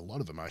 there's a lot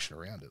of emotion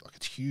around it. Like,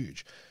 it's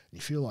huge. And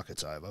you feel like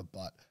it's over,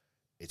 but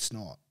it's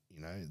not.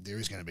 You know, there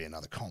is going to be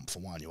another comp. For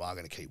one, you are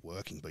going to keep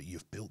working, but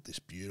you've built this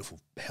beautiful,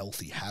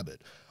 healthy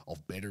habit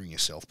of bettering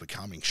yourself,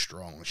 becoming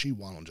strong. And she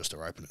won on just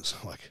her openers.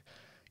 Like,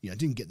 you know,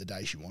 didn't get the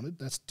day she wanted.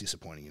 That's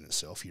disappointing in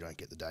itself. You don't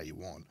get the day you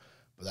want.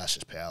 But that's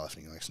just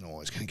powerlifting. Like, it's not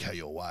always going to go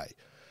your way.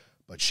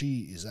 But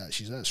she's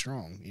that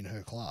strong in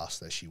her class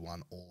that she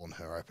won all on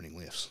her opening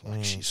lifts.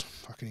 Like, she's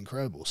fucking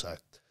incredible. So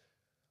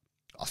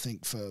I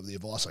think for the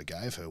advice I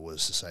gave her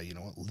was to say, you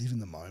know what, live in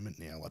the moment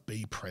now. Like,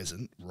 be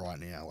present right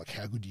now. Like,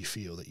 how good do you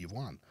feel that you've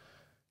won?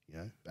 You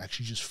know,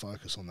 actually just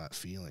focus on that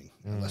feeling.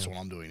 And that's what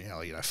I'm doing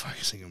now, you know,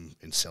 focusing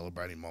and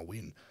celebrating my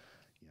win.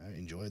 You know,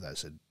 enjoy that.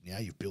 So now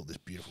you've built this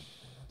beautiful,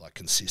 like,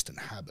 consistent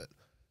habit.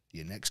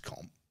 Your next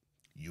comp,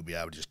 you'll be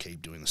able to just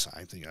keep doing the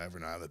same thing over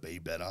and over, be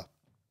better.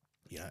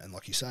 You know, and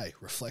like you say,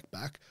 reflect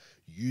back,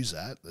 use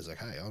that. There's like,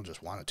 hey, I've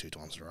just won it 2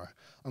 times in a row.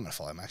 I'm going to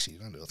follow Maxie. You're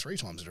going to do it 3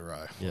 times in a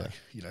row. Yeah. Like,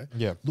 you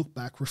know, look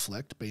back,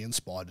 reflect, be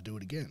inspired to do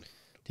it again.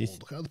 Or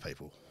look at other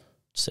people.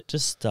 So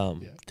just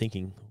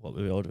thinking what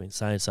we all been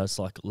saying, so it's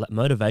like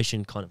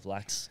motivation kind of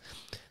lacks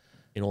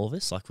in all of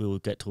us. Like, we will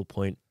get to a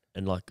point,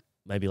 and like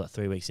maybe like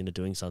 3 weeks into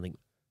doing something,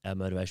 our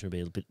motivation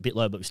would be a bit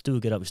low, but we still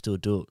get up, we still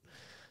do it.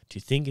 Do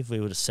you think if we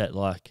were to set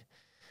like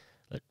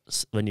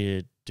when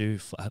you do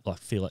like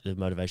feel like the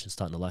motivation's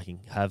starting to lacking,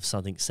 have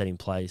something set in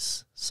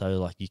place so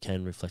like you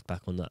can reflect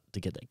back on that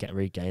to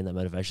regain that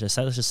motivation?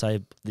 So let's just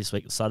say this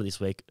week, the start of this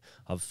week,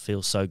 I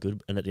feel so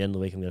good, and at the end of the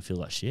week I'm going to feel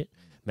like shit.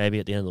 Maybe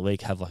at the end of the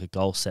week have like a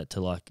goal set to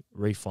like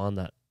refine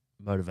that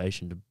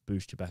motivation to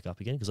boost you back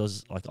up again. Because I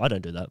was like, I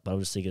don't do that, but I'm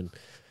just thinking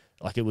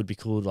like it would be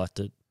cool like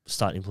to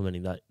start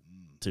implementing that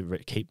to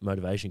keep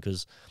motivation,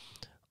 because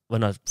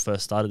when I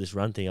first started this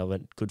run thing, I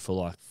went good for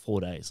like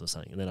 4 days or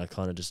something, and then I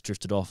kind of just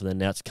drifted off, and then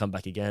now it's come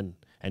back again,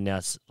 and now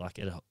it's like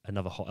at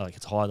another like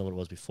it's higher than what it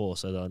was before.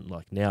 So then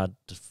like now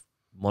to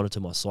monitor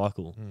my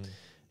cycle,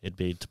 it'd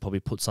be to probably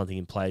put something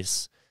in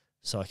place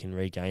so I can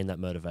regain that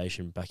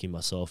motivation back in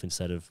myself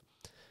instead of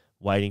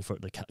waiting for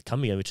it to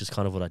come again, which is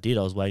kind of what I did.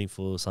 I was waiting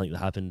for something to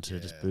happen to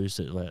just boost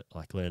it.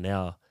 Where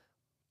now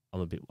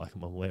I'm a bit like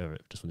I'm aware of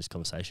it just from this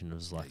conversation. It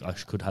was like I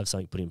could have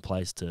something put in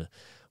place to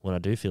when I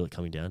do feel it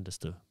coming down,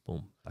 just to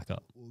boom back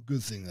up. Well, a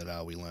good thing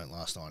that we learnt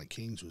last night at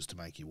Kings was to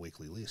make your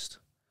weekly list.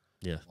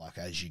 Yeah, like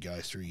as you go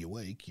through your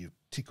week, you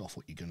tick off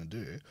what you're going to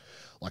do,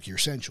 like your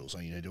essentials. So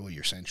you do all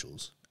your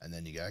essentials, and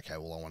then you go, okay,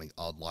 well,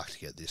 I'd like to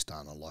get this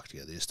done. I'd like to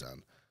get this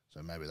done.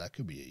 So maybe that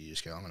could be it. You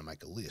just go, I'm going to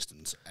make a list,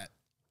 and at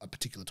a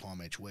particular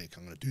time each week,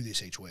 I'm going to do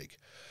this each week.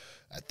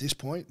 At this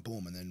point,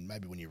 boom, and then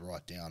maybe when you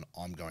write down,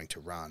 I'm going to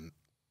run,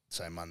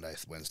 say Monday,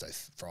 Wednesday,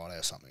 Friday,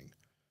 or something,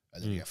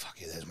 and then you go,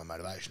 fuck yeah, there's my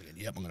motivation again.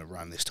 Yep, I'm going to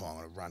run this time. I'm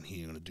going to run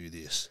here. I'm going to do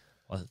this.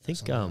 I think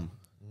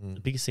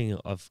the biggest thing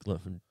I've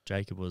learned from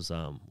Jacob was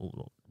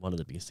one of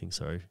the biggest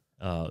things.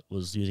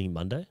 Was using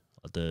Monday,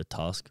 like the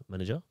task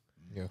manager.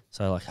 Yeah.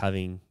 So like I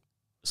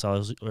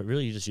was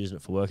really just using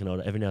it for work,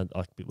 and every now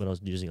like when I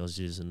was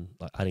using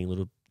like adding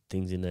little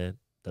things in there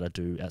that I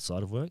do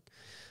outside of work.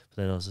 But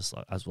then I was just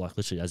like,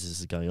 literally as this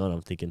is going on,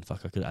 I'm thinking,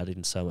 fuck, I could add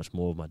in so much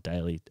more of my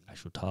daily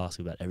actual task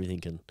about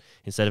everything, and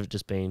instead of it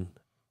just being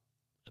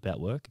about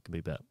work, it could be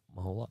about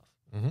my whole life.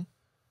 Mm-hmm.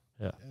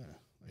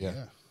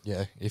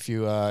 Yeah.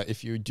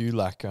 If you do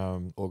lack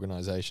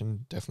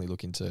organization, definitely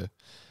look into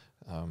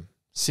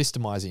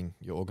systemizing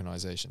your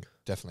organization.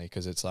 Definitely,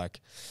 because it's like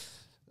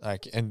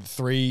and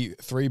three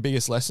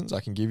biggest lessons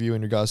I can give you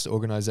in regards to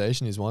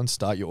organization is: one,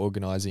 start your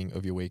organizing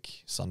of your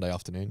week Sunday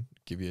afternoon.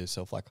 Give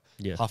yourself like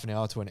half an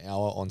hour to an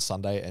hour on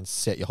Sunday and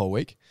set your whole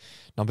week.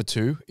 Number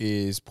two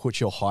is put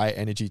your high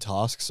energy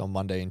tasks on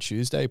Monday and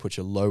Tuesday. Put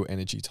your low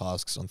energy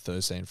tasks on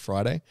Thursday and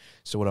Friday.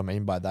 So what I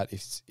mean by that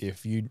is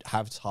if you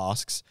have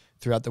tasks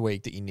throughout the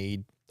week that you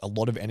need a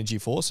lot of energy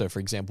for. So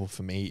for example,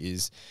 for me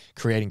is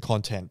creating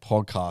content,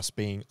 podcasts,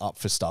 being up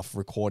for stuff,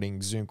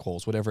 recording Zoom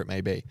calls, whatever it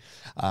may be.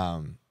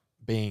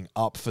 Being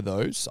up for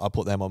those, I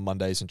put them on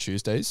Mondays and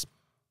Tuesdays.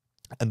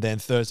 And then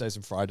Thursdays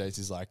and Fridays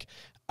is like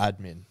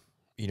admin,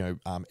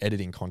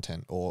 editing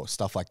content or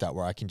stuff like that,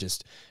 where I can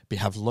just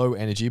have low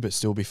energy but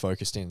still be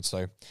focused in.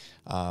 So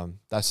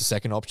that's the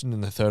second option.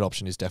 And the third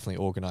option is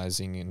definitely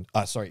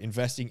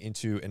investing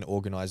into an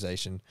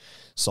organization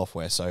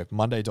software. So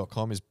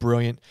Monday.com is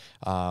brilliant.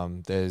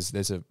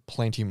 There's a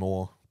plenty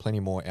more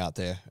out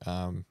there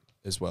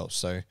as well.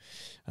 So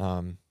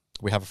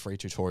we have a free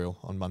tutorial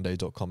on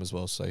Monday.com as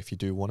well. So if you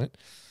do want it,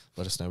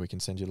 let us know. We can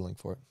send you the link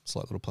for it.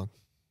 Slight little plug.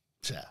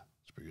 Yeah,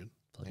 it's pretty good.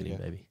 Plug it in,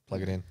 baby.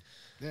 Plug it in.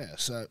 Yeah,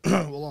 so,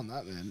 well, on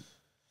that, man,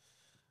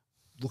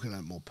 looking at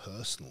it more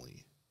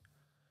personally,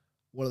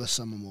 what are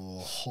some of the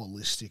more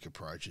holistic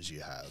approaches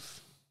you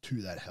have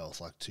to that health,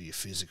 like to your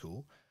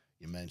physical,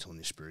 your mental, and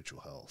your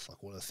spiritual health?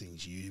 Like, what are the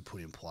things you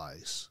put in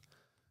place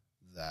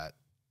that,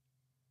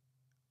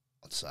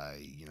 I'd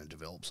say,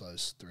 develops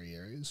those three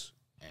areas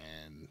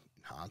and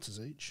enhances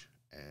each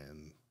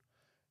and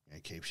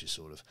keeps you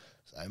sort of,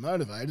 say,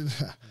 motivated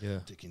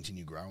to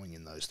continue growing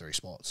in those three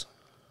spots?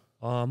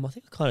 I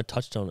think I kind of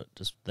touched on it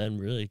just then.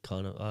 Really,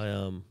 kind of. I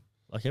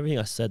like everything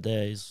I said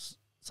there is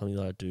something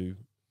that I do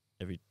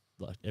every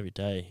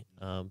day.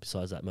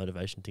 Besides that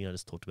motivation thing I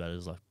just talked about,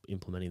 is like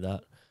implementing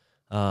that.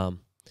 But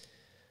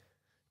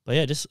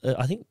yeah, just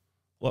I think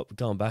what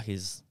going back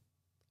is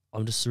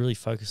I'm just really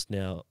focused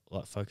now,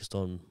 focused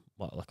on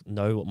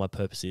know what my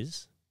purpose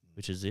is,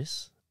 which is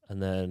this,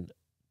 and then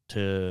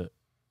to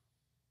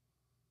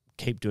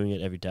keep doing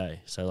it every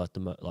day. So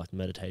like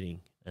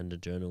meditating and the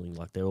journaling,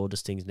 like they're all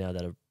just things now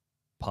that are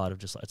part of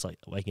just it's like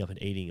waking up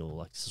and eating, or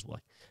like just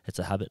like it's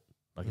a habit,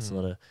 like it's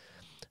not a,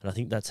 and I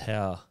think that's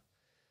how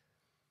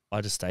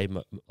I just stay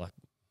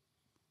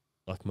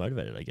like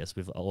motivated, I guess,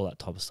 with all that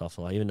type of stuff.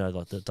 And even though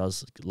like that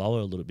does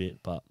lower a little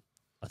bit, but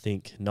I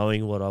think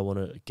knowing what I want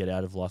to get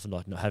out of life and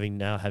like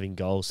having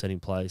goals set in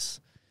place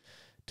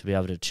to be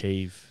able to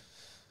achieve,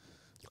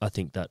 I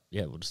think that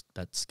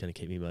that's going to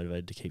keep me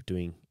motivated to keep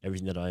doing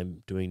everything that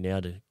I'm doing now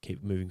to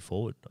keep moving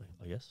forward,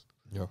 I guess.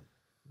 Yeah.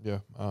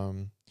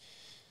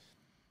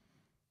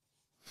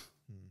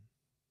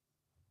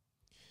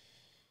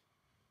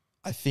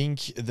 I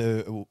think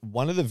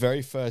one of the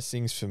very first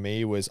things for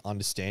me was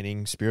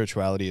understanding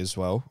spirituality as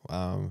well.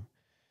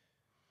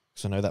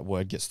 So I know that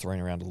word gets thrown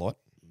around a lot,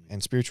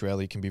 and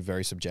spirituality can be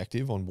very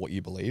subjective on what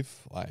you believe.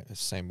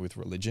 Same with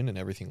religion and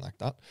everything like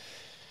that.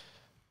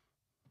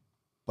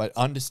 But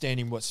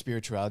understanding what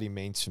spirituality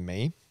means for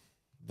me,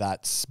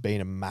 that's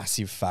been a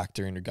massive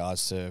factor in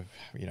regards to,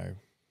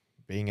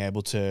 being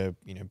able to,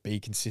 be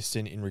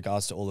consistent in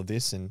regards to all of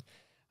this. And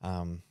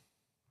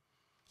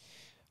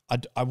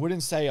I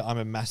wouldn't say I'm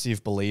a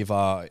massive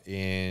believer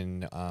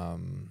in, how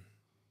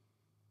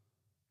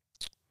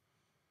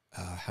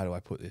do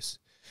I put this?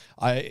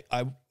 I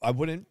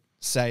wouldn't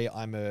say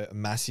I'm a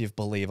massive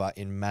believer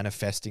in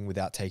manifesting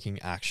without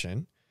taking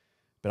action,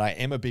 But I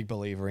am a big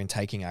believer in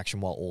taking action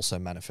while also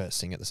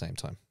manifesting at the same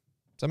time.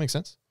 Does that make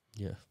sense?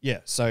 Yeah. Yeah.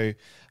 So,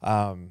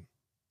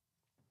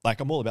 like,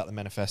 I'm all about the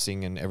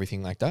manifesting and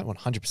everything like that,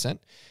 100%.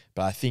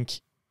 But I think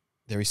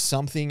there is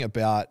something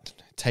about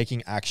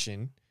taking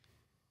action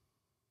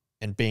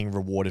and being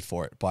rewarded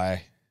for it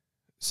by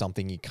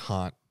something you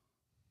can't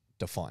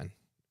define.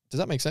 Does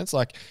that make sense?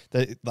 Like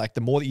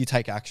the more that you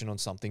take action on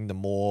something, the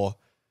more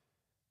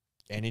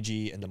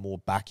energy and the more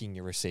backing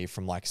you receive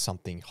from like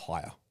something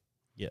higher.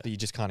 Yeah. That you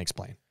just can't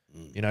explain.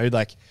 You know,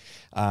 like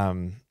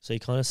So you're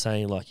kind of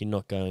saying like you're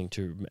not going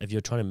to, if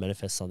you're trying to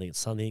manifest something, it's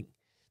something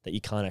that you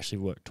can't actually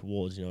work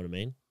towards, you know what I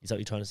mean? Is that what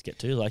you're trying to get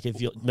to? Like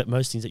if you're,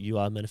 most things that you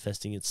are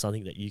manifesting, it's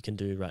something that you can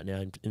do right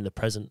now in the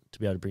present to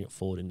be able to bring it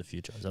forward in the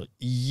future. Is that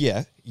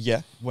yeah,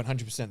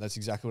 100%. That's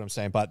exactly what I'm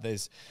saying. But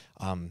there's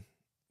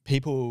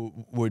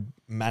people would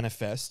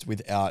manifest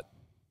without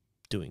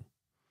doing?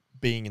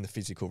 being in the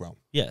physical realm.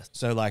 Yeah.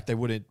 So like they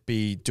wouldn't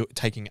be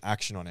taking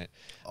action on it.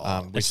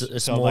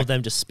 It's so more like,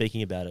 them just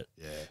speaking about it.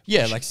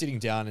 yeah, like sitting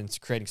down and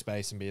creating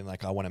space and being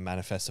like, I want to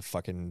manifest a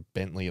fucking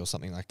Bentley or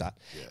something like that.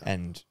 Yeah.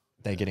 And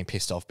they're getting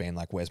pissed off being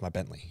like, where's my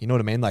Bentley? You know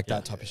what I mean? Like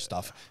that type of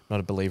stuff. I'm not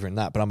a believer in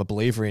that, but I'm a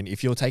believer in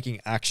if you're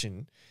taking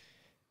action,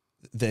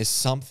 there's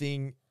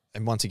something,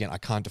 and once again, I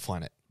can't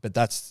define it, but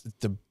that's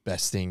the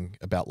best thing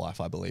about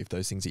life, I believe,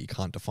 those things that you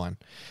can't define.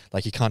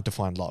 Like you can't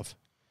define love.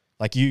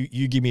 Like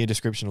you give me a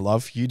description of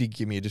love, you did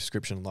give me a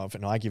description of love,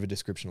 and I give a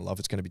description of love,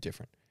 it's going to be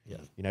different. Yeah.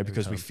 You know,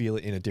 because we feel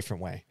it in a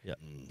different way. Yeah.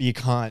 But you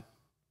can't,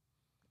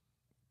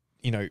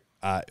 you know,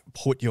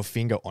 put your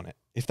finger on it,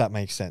 if that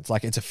makes sense.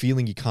 Like it's a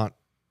feeling you can't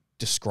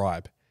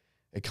describe.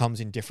 It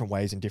comes in different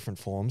ways, in different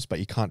forms, but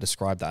you can't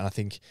describe that. And I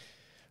think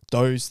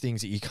those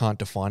things that you can't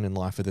define in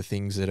life are the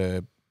things that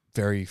are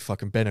very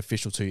fucking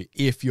beneficial to you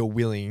if you're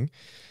willing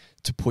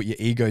to put your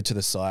ego to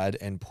the side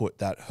and put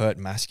that hurt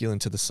masculine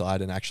to the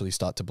side and actually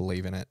start to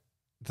believe in it.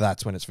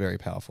 That's when it's very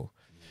powerful.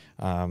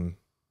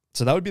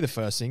 So that would be the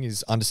first thing,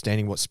 is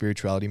understanding what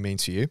spirituality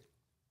means to you.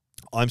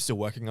 I'm still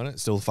working on it.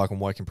 Still a fucking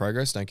work in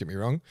progress. Don't get me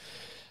wrong.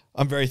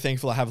 I'm very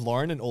thankful I have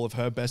Lauren and all of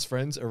her best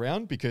friends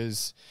around,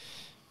 because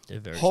They're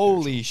very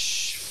holy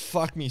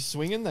fuck me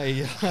swinging.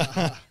 They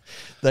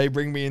they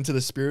bring me into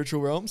the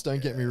spiritual realms.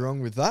 Don't get me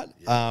wrong with that.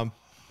 Yeah.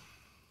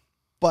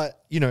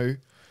 But you know,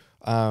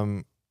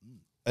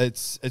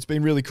 it's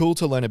been really cool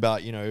to learn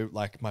about, you know,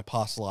 like my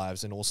past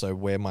lives and also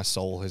where my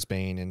soul has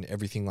been and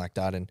everything like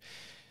that. And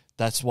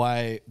that's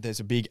why there's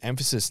a big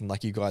emphasis, and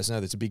like you guys know,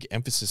 there's a big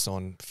emphasis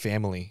on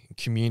family,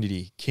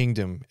 community,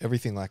 kingdom,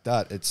 everything like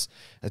that. It's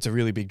a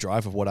really big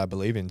drive of what I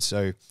believe in.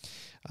 So,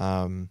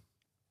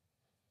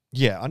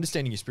 yeah,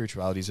 understanding your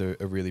spirituality is a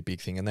really big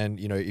thing. And then,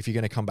 you know, if you're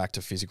going to come back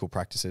to physical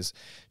practices,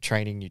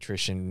 training,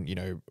 nutrition, you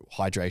know,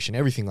 hydration,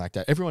 everything like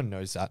that, everyone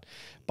knows that.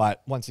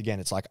 But once again,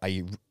 it's like, are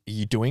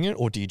you doing it,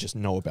 or do you just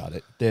know about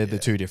it? They're the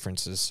two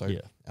differences. So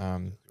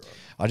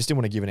I just didn't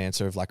want to give an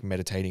answer of like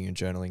meditating and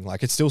journaling.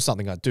 Like it's still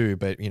something I do,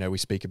 but, you know, we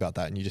speak about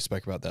that and you just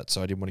spoke about that.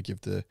 So I didn't want to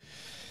give the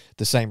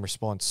same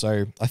response.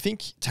 So I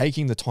think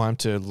taking the time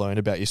to learn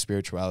about your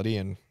spirituality,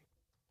 and,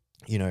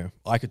 you know,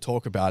 I could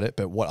talk about it,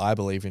 but what I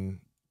believe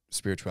in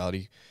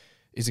spirituality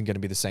isn't going to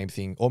be the same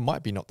thing, or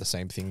might be not the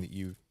same thing that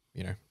you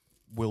know,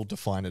 will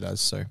define it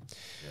as. So,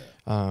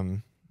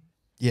 I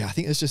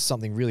think there's just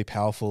something really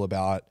powerful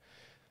about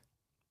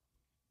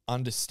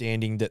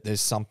understanding that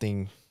there's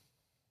something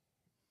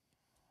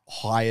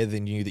higher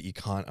than you that you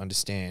can't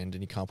understand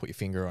and you can't put your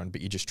finger on, but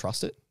you just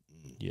trust it.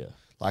 Yeah.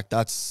 Like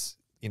that's,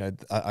 you know,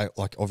 I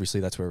like, obviously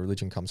that's where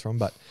religion comes from,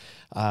 but,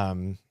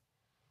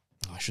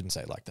 I shouldn't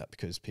say it like that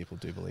because people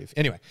do believe.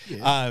 Anyway,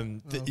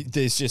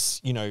 there's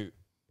just, you know,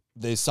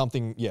 there's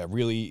something,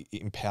 really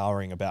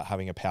empowering about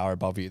having a power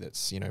above you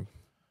that's, you know,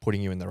 putting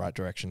you in the right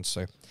direction.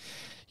 So,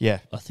 yeah.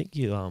 I think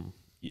you,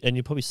 and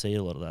you probably see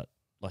a lot of that.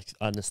 Like,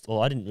 I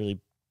didn't really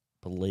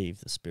believe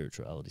the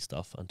spirituality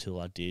stuff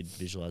until I did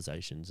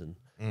visualizations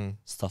and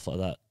stuff like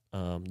that.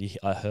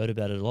 I heard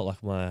about it a lot.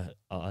 Like my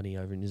auntie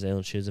over in New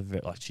Zealand, she's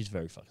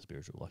very fucking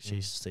spiritual. Like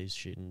she sees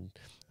shit and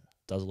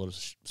does a lot of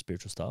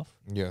spiritual stuff.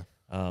 Yeah.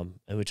 And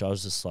which I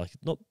was just like,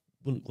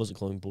 wasn't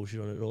calling bullshit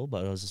on it at all,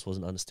 but I just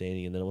wasn't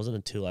understanding. And then it wasn't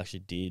until I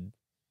actually did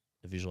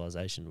a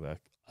visualization where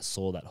I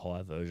saw that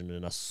higher version,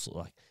 and I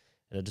saw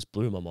and it just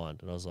blew my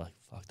mind. And I was like,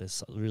 fuck,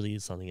 there's really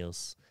is something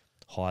else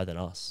higher than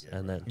us. Yeah,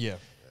 and then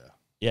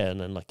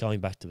and then like going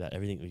back to about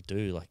everything we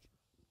do, like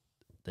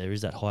there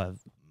is that higher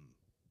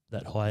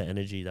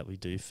energy that we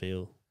do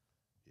feel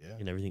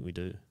in everything we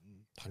do.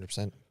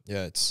 100%.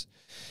 Yeah,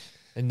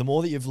 and the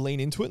more that you've leaned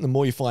into it and the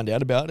more you find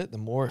out about it, the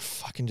more it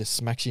fucking just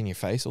smacks you in your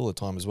face all the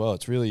time as well.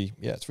 It's really,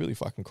 it's really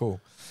fucking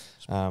cool.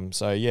 I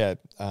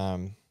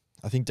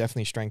I think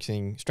definitely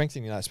strengthening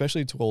that,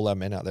 especially to all our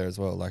men out there as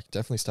well. Like,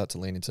 definitely start to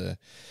lean into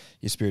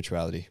your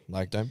spirituality.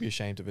 Like, don't be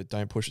ashamed of it.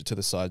 Don't push it to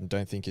the side, and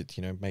don't think it,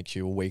 makes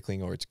you a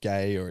weakling or it's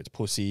gay or it's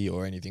pussy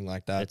or anything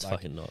like that. It's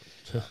like, fucking not.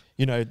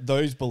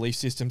 Those belief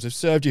systems have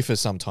served you for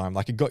some time.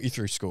 Like, it got you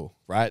through school,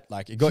 right?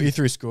 Like, it got you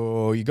through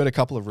school. You got a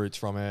couple of roots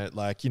from it.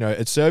 Like,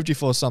 it served you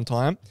for some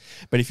time.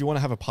 But if you want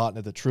to have a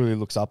partner that truly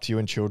looks up to you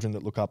and children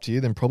that look up to you,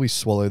 then probably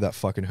swallow that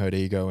fucking hurt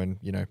ego and,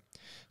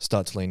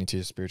 start to lean into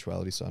your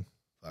spirituality side.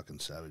 Fucking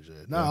savage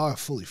there. No, I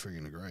fully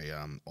freaking agree.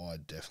 I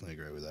definitely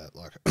agree with that.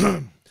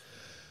 Like,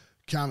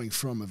 coming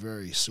from a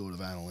very sort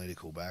of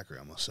analytical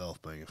background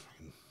myself, being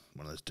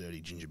one of those dirty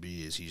ginger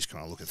beers, you just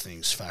kind of look at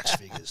things, facts,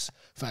 figures.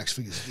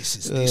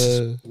 This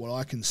is what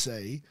I can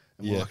see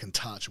and what I can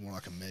touch and what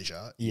I can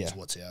measure is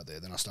what's out there.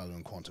 Then I started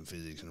doing quantum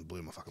physics and it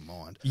blew my fucking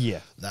mind.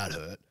 Yeah. That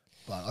hurt.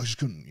 But I just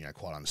couldn't,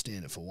 quite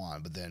understand it for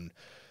one. But then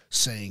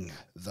seeing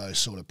those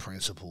sort of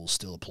principles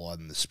still applied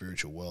in the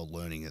spiritual world,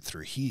 learning it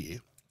through here,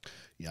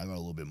 I got a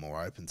little bit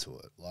more open to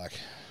it. Like,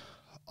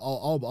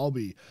 I'll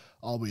be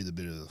the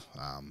bit of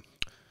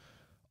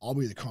I'll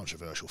be the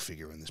controversial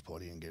figure in this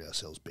potty and get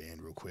ourselves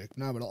banned real quick.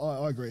 No, but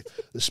I agree.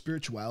 The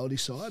spirituality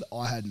side,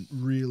 I hadn't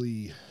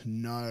really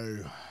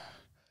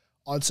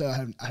I'd say I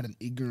had an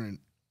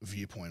ignorant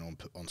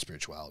viewpoint on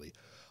spirituality.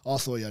 I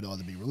thought you had to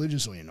either be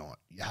religious or you're not.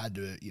 You had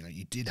to,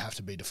 you did have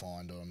to be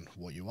defined on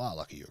what you are.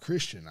 Like, are you a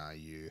Christian? Are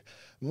you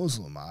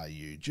Muslim? Are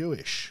you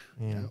Jewish?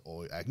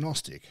 Or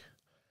agnostic?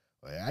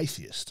 Or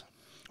atheist?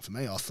 For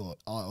me, I thought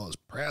I was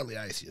proudly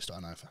atheist. I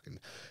know fucking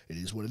it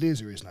is what it is.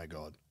 There is no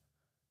God.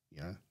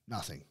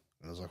 Nothing.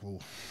 And I was like,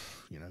 well,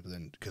 but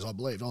then because I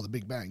believed, the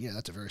Big Bang,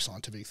 that's a very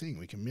scientific thing.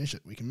 We can measure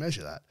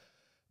that.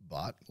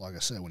 But like I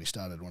said, when I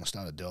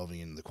started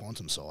delving into the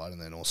quantum side,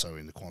 and then also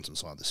in the quantum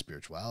side, the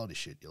spirituality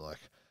shit, you're like,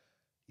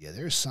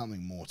 there is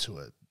something more to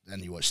it. Then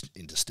you watch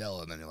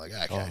Interstellar, and then you're like,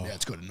 okay, now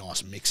it's got a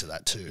nice mix of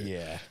that too.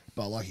 Yeah.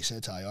 But like you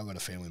said, Tay, I've got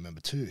a family member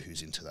too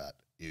who's into that,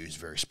 who's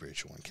very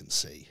spiritual and can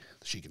see.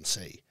 She can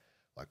see.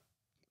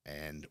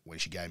 And when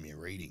she gave me a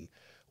reading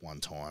one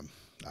time,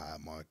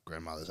 my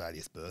grandmother's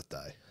 80th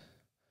birthday,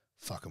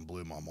 fucking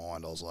blew my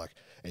mind. I was like,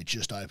 it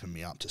just opened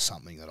me up to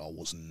something that I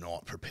was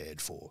not prepared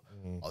for.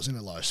 I was in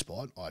a low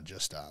spot. I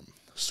just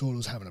sort of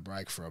was having a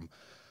break from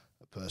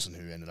a person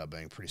who ended up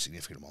being pretty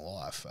significant in my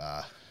life,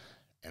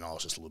 and I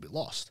was just a little bit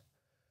lost.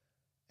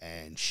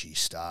 And she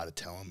started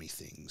telling me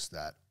things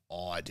that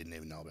I didn't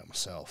even know about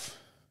myself.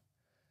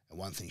 And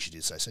one thing she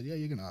did say, said, you're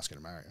going to ask her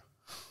to marry her.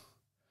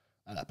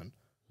 That happened.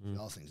 The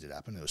other things did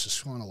happen. It was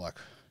just kind of like,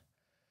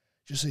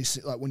 just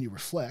these, like when you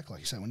reflect, like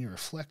you say, when you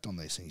reflect on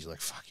these things, you're like,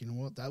 fuck, you know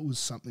what? That was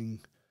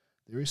something,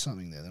 there is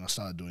something there. Then I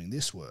started doing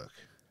this work,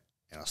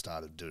 and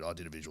I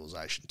did a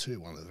visualization too.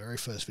 One of the very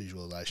first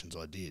visualizations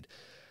I did,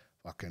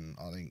 I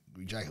think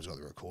Jacob's got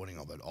the recording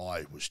of it.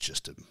 I was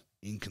just an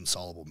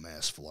inconsolable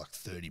mess for like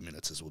 30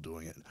 minutes as we're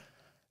doing it.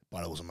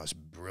 But it was the most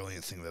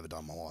brilliant thing I've ever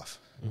done in my life.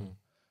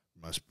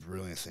 Most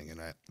brilliant thing. And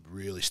that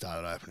really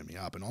started opening me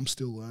up. And I'm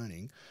still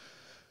learning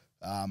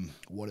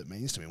what it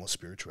means to me, what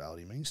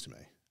spirituality means to me.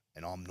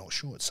 And I'm not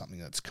sure. It's something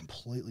that's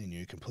completely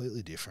new,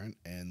 completely different.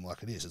 And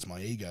like it is, it's my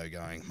ego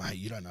going, mate,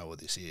 you don't know what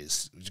this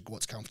is.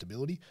 What's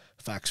comfortability?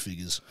 Facts,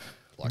 figures.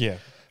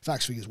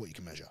 Facts, figures, what you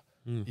can measure.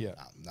 No,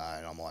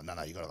 and I'm like, no,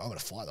 I've got to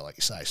fight that. Like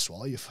you say,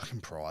 swallow your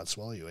fucking pride,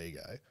 swallow your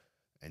ego,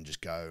 and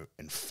just go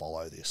and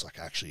follow this. Like,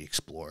 actually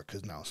explore it.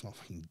 Because, no, it's not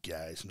fucking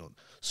gay. It's not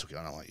sucky.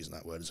 I don't like using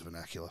that word as a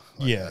vernacular.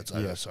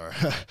 Like, sorry.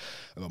 I've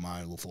got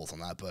my own little thoughts on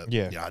that. But,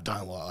 I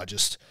don't like,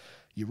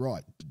 you're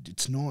right.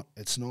 It's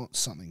not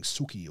something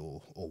sooky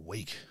or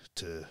weak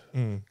to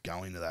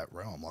go into that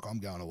realm. Like, I'm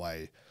going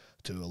away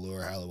to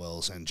Allura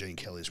Halliwell's and Gene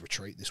Kelly's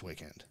retreat this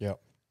weekend. Yep.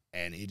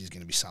 And it is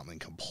going to be something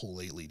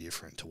completely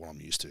different to what I'm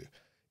used to.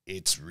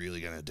 It's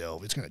really going to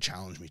delve. It's going to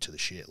challenge me to the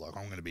shit. Like,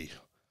 I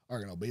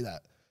reckon I'll be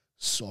that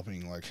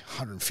sopping, like,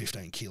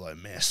 115 kilo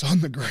mess on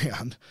the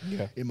ground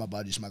in my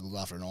budgie smuggled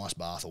after an ice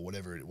bath or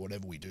whatever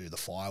we do, the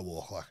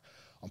firewalk. Like,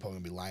 I'm probably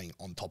going to be laying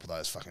on top of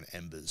those fucking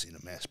embers in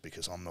a mess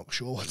because I'm not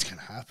sure what's going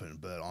to happen,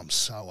 but I'm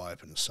so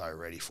open and so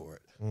ready for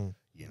it.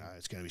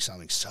 It's going to be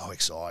something so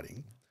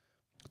exciting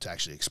to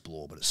actually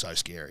explore, but it's so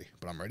scary,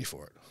 but I'm ready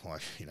for it.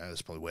 Like,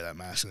 that's probably where that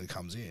masculine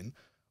comes in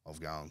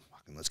of going,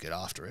 fucking let's get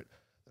after it.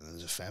 And then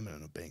there's a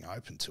feminine of being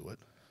open to it.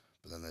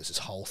 But then there's this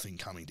whole thing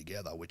coming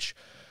together, which,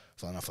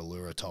 funny enough,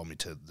 Allura told me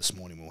this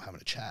morning when we were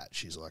having a chat.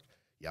 She's like,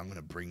 I'm going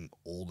to bring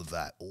all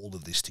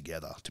of this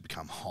together to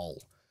become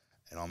whole.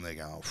 And I'm there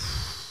going,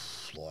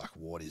 like,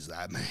 what does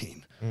that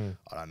mean?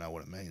 I don't know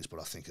what it means, but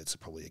I think it's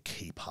probably a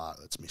key part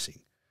that's missing.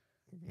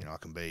 I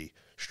can be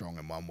strong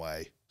in one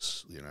way,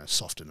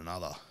 soft in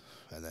another.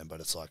 But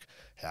it's like,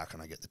 how can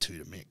I get the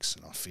two to mix?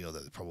 And I feel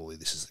that probably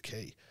this is the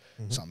key,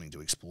 something to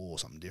explore,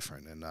 something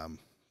different. And,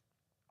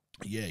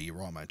 you're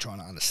right, mate. Trying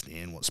to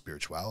understand what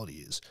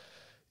spirituality is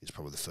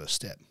probably the first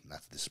step. And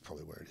this is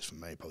probably where it is for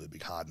me. Probably a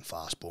big hard and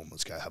fast, boom,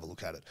 let's go have a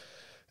look at it.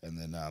 And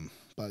then,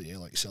 but yeah,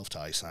 like yourself,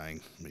 Tay,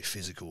 saying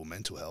physical,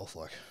 mental health,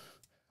 like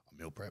I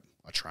meal prep,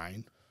 I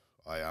train,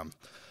 I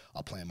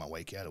plan my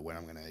week out of when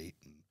I'm going to eat,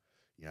 and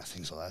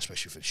things like that,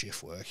 especially for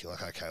shift work. You're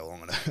like, okay, well, I'm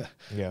going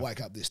to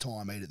wake up this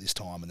time, eat at this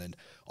time, and then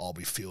I'll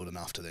be filled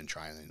enough to then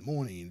train in the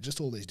morning. And just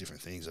all these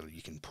different things that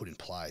you can put in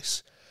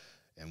place.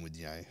 And with,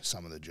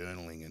 some of the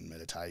journaling and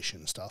meditation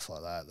and stuff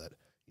like that,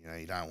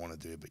 you don't want to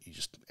do, but you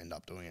just end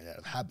up doing it out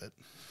of habit.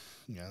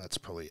 That's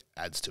probably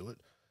adds to it.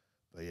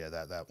 But yeah,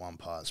 that one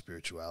part,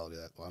 spirituality,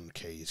 that one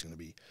key is going to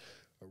be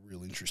a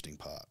real interesting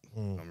part.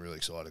 I'm really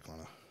excited to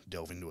kind of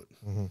delve into it.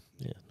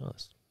 Yeah,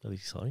 nice. That'll be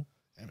exciting.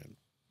 Yeah, man.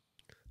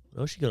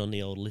 What else you got on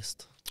the old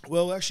list?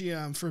 Well, actually,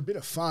 for a bit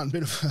of fun,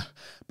 bit of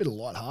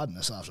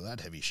lightheartedness after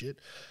that heavy shit,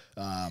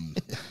 I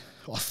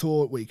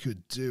thought we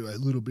could do a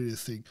little bit of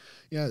thing.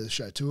 The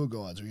show tour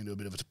guides. We're going to do a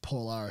bit of a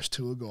Polaris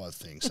tour guide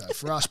thing. So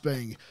for us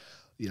being,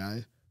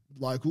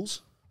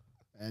 locals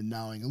and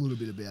knowing a little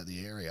bit about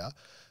the area,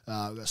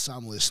 we've got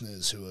some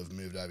listeners who have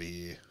moved over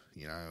here,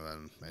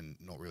 and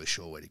not really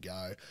sure where to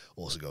go.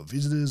 Also got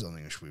visitors. I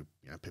think it should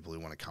be, people who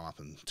want to come up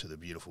and to the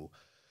beautiful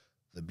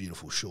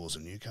shores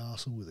of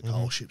Newcastle with the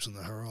coal ships on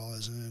the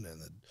horizon and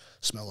the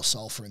smell of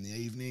sulphur in the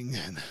evening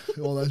and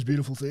all those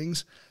beautiful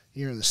things.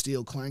 Hearing the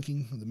steel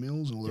clanking of the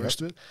mills and all the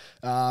rest of it.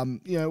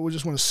 We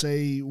just want to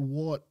see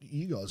what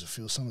you guys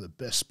feel some of the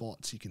best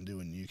spots you can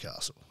do in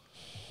Newcastle.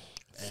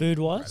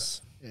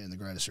 Food-wise? Yeah, in the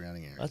greater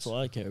surrounding areas. That's all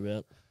I care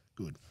about.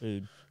 Good.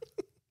 Food.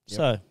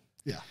 So,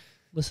 yeah.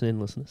 Listen in,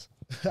 listeners.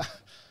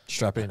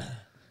 Strap in.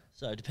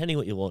 So, depending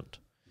what you want.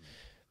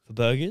 For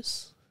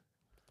burgers,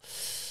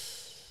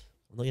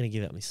 I'm not going to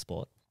give out my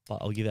spot, but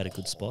I'll give out a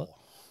good spot.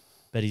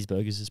 Betty's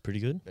Burgers is pretty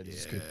good.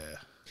 Betty's is good.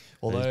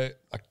 Although,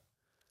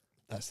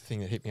 that's the thing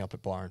that hit me up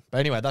at Byron. But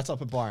anyway, that's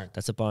up at Byron.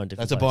 That's a Byron.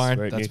 That's a Byron.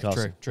 We're at That's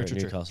Newcastle. true. We're at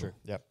Newcastle. True.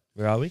 Yep.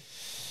 Where are we?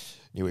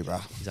 Newey, bro.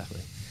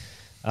 Exactly.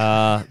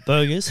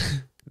 Burgers,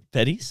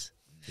 Betty's.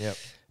 Yep.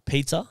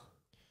 Pizza.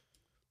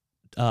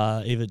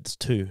 If it's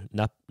two,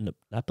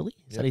 Napoli.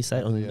 Is that how you say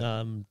it?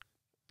 On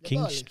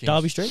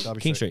Derby Street?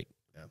 King Street.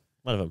 Yeah.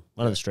 One of them.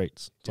 One of the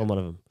streets. It's on one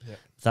of them. Yep.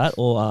 That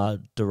or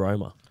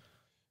Doroma.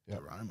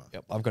 Yep. Aroma.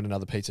 Yep. I've got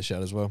another pizza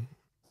shout as well.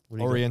 What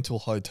do you got? Oriental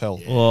Hotel.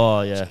 Yeah.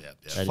 Oh, yeah.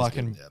 That is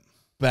Fucking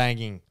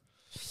banging.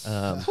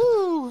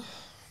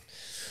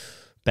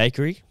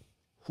 Bakery.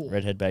 Ooh.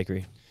 Redhead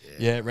Bakery.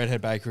 Yeah,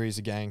 Redhead Bakery is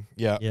a gang.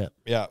 Yeah. Yeah.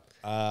 Yeah.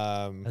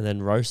 And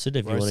then Roasted,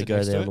 if you want to Roasted go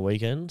next to there on it. the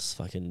weekends.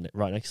 Fucking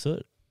right next to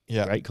it.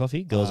 Yeah. Great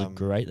coffee. Girls are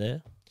great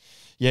there.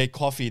 Yeah,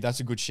 coffee. That's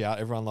a good shout.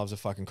 Everyone loves a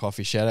fucking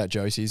coffee. Shout out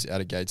Josie's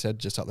out of Gateshead,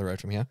 just up the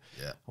road from here.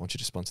 Yeah. I want you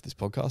to sponsor this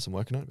podcast. I'm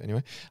working on it.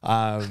 Anyway,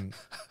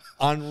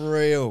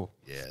 unreal.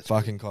 Yeah. It's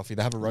Fucking coffee.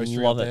 They have a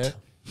roastery Love up it. there.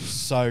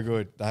 So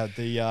good. They have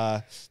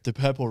the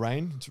Purple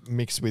Rain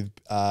mixed with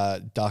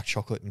dark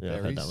chocolate and Yeah,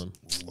 I've berries. had that one.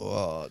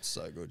 Oh, it's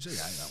so good. Gee, I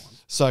hate that one.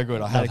 So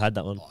good. I've had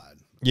that one.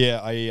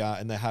 Yeah,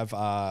 and they have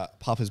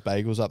Papa's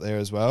Bagels up there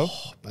as well.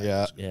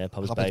 Yeah, Yeah,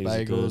 Papa's Papa's Bagels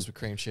are good. with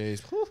cream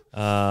cheese.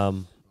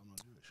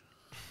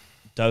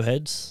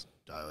 Doughheads.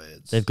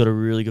 They've got a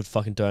really good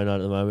fucking donut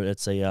at the moment.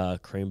 It's a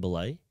creme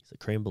brulee. Is it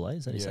creme brulee?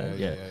 Is that how you say it?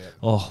 Yeah.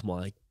 Oh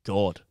my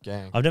god.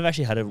 Gang. I've never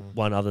actually had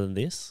one other than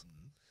this.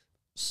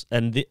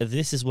 And if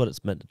this is what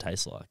it's meant to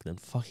taste like, then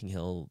fucking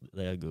hell,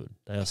 they are good.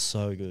 They are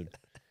so good.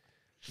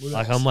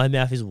 My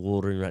mouth is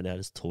watering right now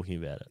just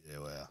talking about it. Yeah,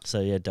 wow. So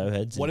yeah,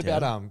 Doughheads. What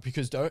about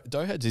because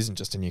Doughheads isn't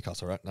just in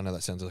Newcastle, right? I know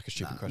that sounds like a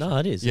stupid question. No,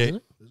 it is. Yeah. Isn't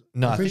it?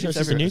 No, I'm I pretty think sure it's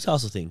it's just a everywhere.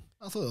 Newcastle thing.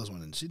 I thought there was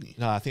one in Sydney.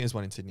 No, I think there's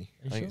one in Sydney.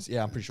 Are you I think sure? it's,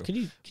 yeah, I'm pretty sure. Can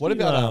you? What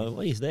about,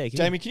 what is there?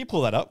 Jamie, can you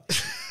pull that up?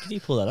 Can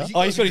you pull that up?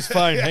 Oh, he's got his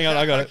phone. Hang on,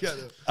 I got it.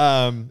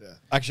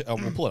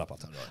 Actually, we'll pull it up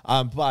after.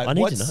 But I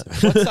need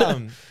to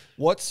know.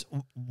 what's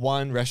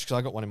one restaurant? Because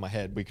I got one in my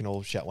head. We can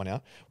all shout one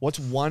out. What's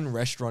one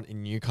restaurant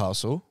in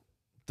Newcastle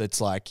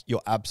that's like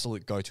your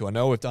absolute go-to? I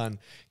know we've done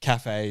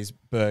cafes,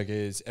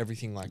 burgers,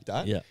 everything like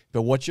that. Yeah.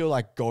 But what's your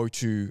like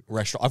go-to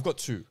restaurant? I've got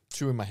two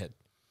in my head.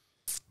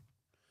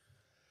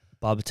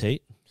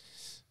 Barbatite.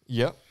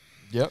 Yep.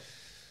 What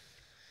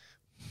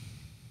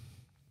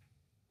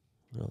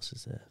else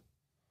is there?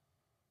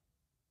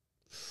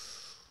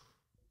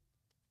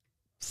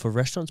 For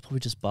restaurants, probably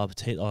just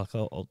Barbatite. Like,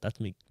 that's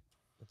me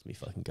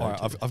fucking go. All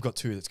right, I've got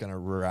two that's going to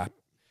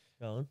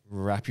Go on.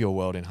 wrap your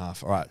world in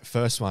half. All right,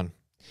 first one,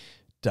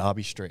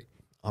 Derby Street.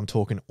 I'm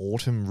talking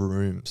Autumn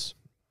Rooms.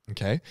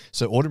 Okay,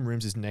 so Autumn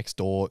Rooms is next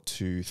door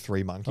to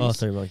Three Monkeys. Oh,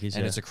 Three Monkeys,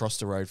 and yeah. it's across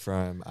the road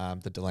from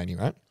the Delaney,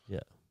 right? Yeah.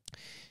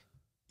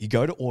 You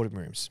go to Autumn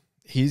Rooms.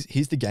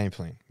 Here's the game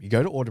plan. You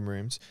go to Autumn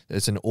Rooms.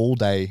 It's an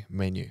all-day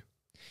menu.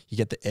 You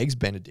get the Eggs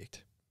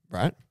Benedict,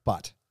 right?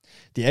 But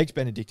the Eggs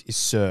Benedict is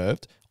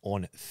served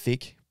on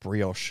thick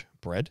brioche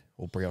bread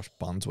or brioche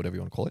buns, whatever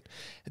you want to call it.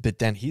 But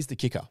then here's the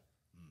kicker.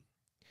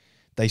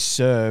 They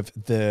serve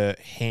the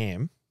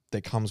ham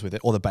that comes with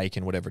it, or the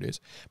bacon, whatever it is.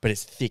 But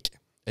it's thick.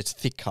 It's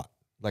thick cut,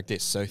 like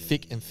this. So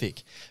thick and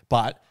thick.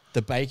 But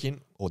the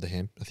bacon, or the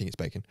ham, I think it's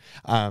bacon,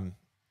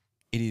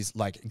 it is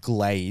like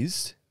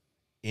glazed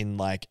in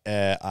like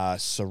a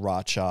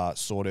sriracha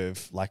sort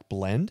of like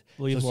blend.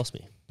 Well, you've So lost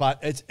me.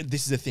 But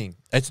this is the thing.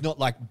 It's not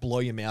like blow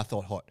your mouth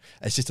out hot.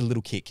 It's just a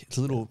little kick. It's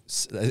a little,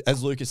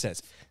 as Lucas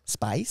says,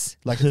 spice.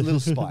 Like it's a little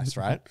spice,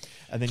 right?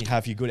 And then you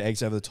have your good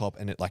eggs over the top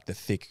and it like the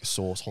thick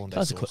sauce,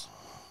 hollandaise sauce.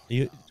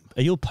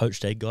 Are you a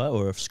poached egg guy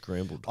or a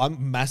scrambled? I'm a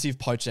massive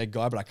poached egg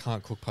guy, but I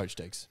can't cook poached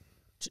eggs.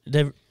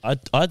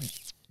 I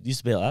used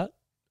to be like that,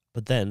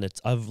 but then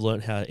I've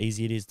learned how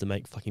easy it is to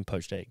make fucking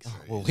poached eggs.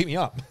 Well, hit me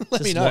up.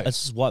 Let me Just know.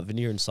 It's just white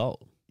vinegar and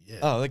salt. Yeah.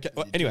 Oh, okay.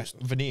 Well, anyway,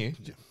 veneer.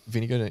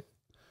 Vinegar.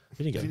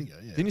 Vinegar. Vinegar,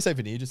 yeah. Didn't you say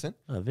veneer just then?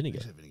 Vinegar.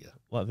 You said vinegar.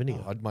 White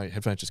vinegar. My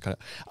headphones just cut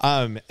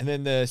out. And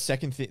then the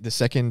second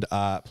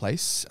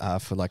place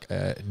for like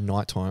a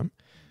nighttime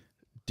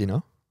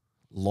dinner,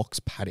 Lock's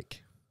Paddock.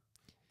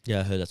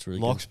 Yeah, I heard that's really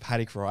Lock's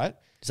Paddock, right? good.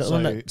 Is that the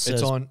one that it's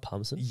serves on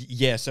parmesan?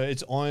 Yeah, so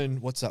it's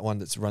on what's that one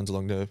that runs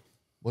along the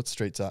what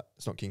street's that?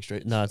 It's not King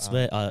Street. No, it's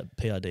where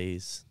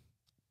PRD's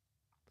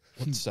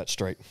What's that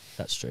street?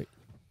 that street.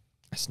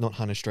 It's not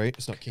Hunter Street.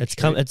 It's not King It's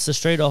Street. It's the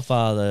street off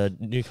the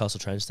Newcastle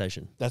train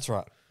station. That's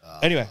right.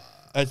 Anyway,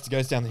 it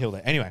goes down the hill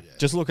there. Anyway,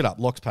 just look it up.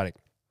 Lock's Paddock.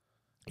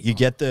 You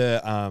get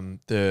the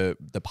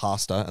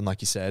pasta, and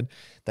like you said,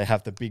 they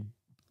have the big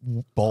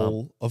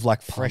bowl of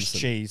like fresh Parmesan.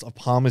 cheese of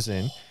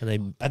parmesan,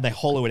 And and they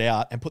hollow it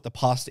out and put the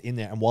pasta in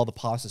there. And while the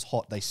pasta's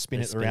hot, they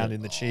spin it around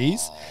in the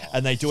cheese,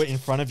 and they do it in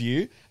front of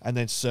you, and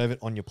then serve it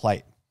on your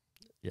plate.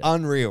 Yeah.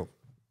 Unreal.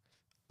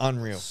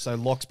 So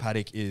Lock's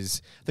Paddock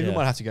is. I think we Yeah.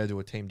 might have to go to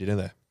a team dinner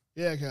there.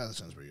 Yeah, okay, that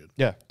sounds pretty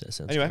Yeah. that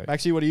sounds Anyway, great.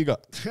 Maxie, what do you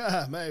got?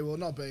 good. Mate, well,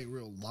 not being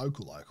real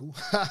local.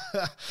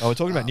 Oh, we're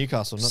talking about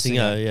Newcastle, not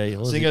Singo, Singo. yeah.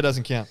 Singo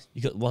doesn't count.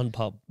 You got one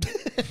pub.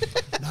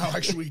 No,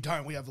 actually, we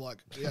don't. We have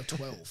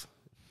 12.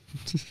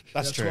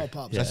 That's Yeah, true. 12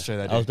 pubs. That's true.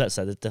 They I was do. about to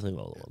say there's definitely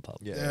more than one pub.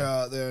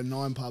 Yeah. There are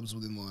 9 pubs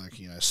within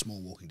small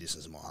walking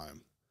distance of my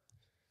home.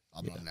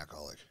 I'm not an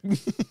alcoholic.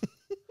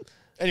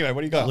 Anyway,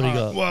 what do you got? What do you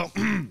got? Well,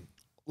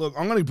 look,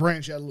 I'm going to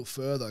branch out a little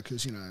further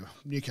because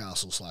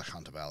Newcastle /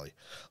 Hunter Valley.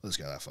 Let's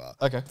go that far.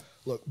 Okay.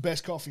 Look,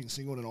 best coffee in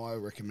Singleton I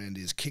recommend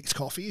is Kicks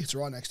Coffee. It's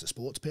right next to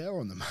Sports Power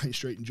on the main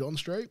street in John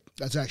Street.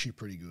 That's actually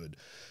pretty good.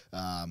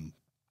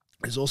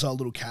 There's also a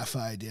little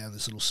cafe down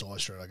this little side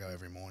street I go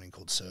every morning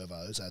called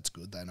Servos. That's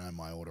good. They know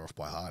my order off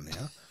by heart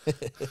now.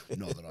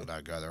 Not that I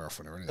don't go there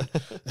often or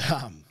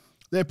anything.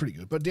 They're pretty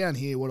good. But down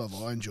here, what have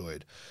I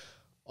enjoyed?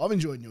 I've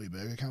enjoyed Newey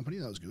Burger Company.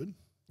 That was good.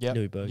 Yeah.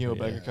 Newey Burger, Newer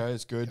yeah. Burger Co.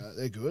 is good.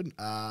 They're good.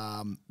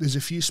 There's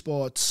a few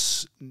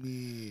spots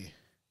near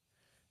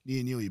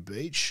Newey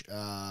Beach.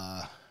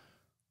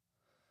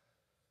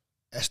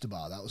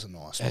 Estebar, that was a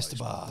nice place.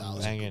 Estebar, That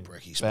was banging, a good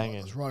brekkie spot. banging.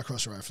 It was right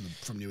across the road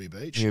from Newey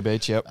Beach. Newer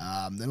Beach, yep.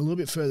 Then a little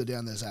bit further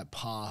down, there's that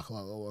park. I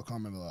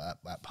can't remember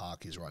that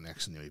park is right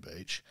next to Newey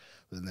Beach.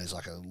 But then there's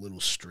like a little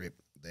strip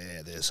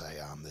there. There's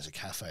a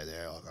cafe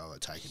there. I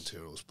got taken to.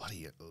 It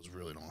was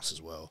really nice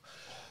as well.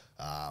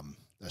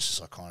 That's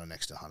just like kind of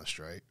next to Hunter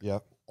Street.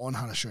 Yep. On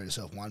Hunter Street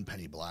itself, 1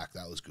 Penny Black,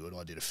 that was good.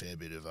 I did a fair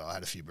bit of. I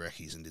had a few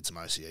brekkies and did some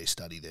OCE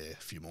study there a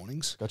few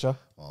mornings. Gotcha.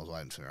 While I was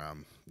waiting for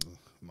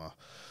my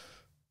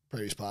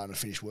previous partner to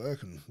finish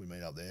work, and we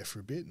meet up there for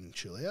a bit and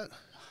chill out.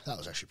 That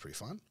was actually pretty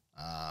fun.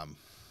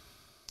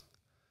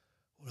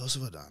 What else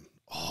have I done?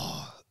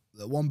 Oh,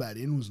 the Wombat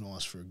Inn was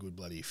nice for a good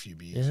bloody few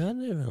beers. Yeah, I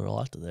never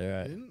liked it there.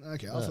 Right? Didn't?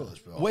 Okay, I thought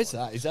it was. Where's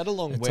that? Is that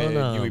along It's where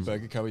on, Newey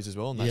Burger Co. is as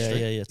well? On that Yeah, street?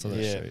 yeah, it's on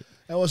that street.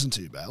 It wasn't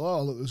too bad.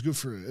 Well, look, it was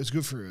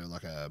good for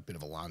like a bit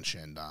of a lunch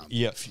and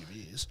Yep. a few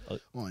beers. Oh.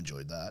 I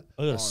enjoyed that.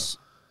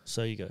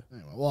 So you go.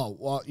 Anyway,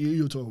 well,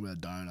 you were talking about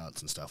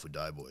donuts and stuff with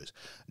Doughboys.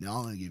 Now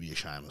I'm going to give you a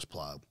shameless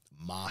plug.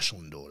 Marshall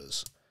and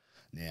Daughters.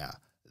 Now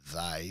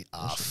they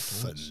are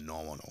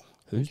phenomenal.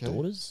 Whose Okay.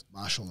 daughters?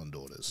 Marshall and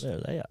Daughters. Where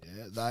are they at?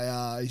 Yeah, they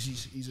are.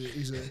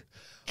 He's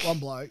a one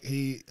bloke.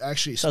 He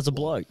actually. So it's a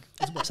bloke.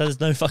 So there's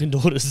no fucking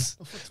daughters.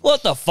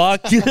 What the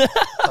fuck? He's not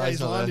lying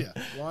there. to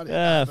you. Lying to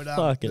Yeah, you. But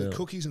fucking the hell.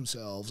 cookies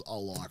themselves are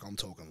like, I'm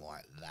talking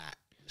like that,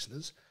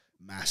 listeners.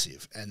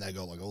 Massive. And they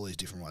got like all these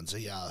different ones.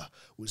 He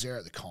was there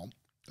at the comp,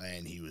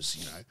 and he was,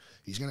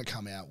 he's going to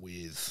come out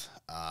with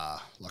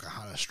like a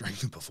Hunter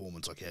strength and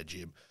performance, like our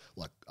Jib,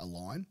 like a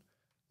line.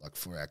 Like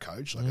for our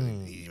coach, like I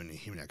think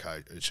him and our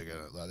coach are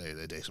gonna,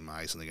 they're decent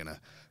mates, and they're gonna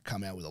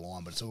come out with a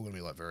line, but it's all gonna be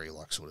like very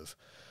like sort of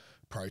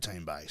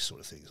protein based sort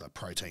of things, like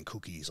protein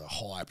cookies, like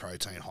high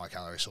protein, high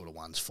calorie sort of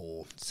ones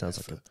for. Sounds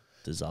like a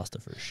disaster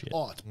for a shit.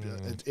 Oh,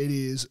 it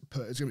is.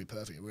 It's gonna be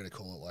perfect. We're gonna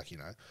call it like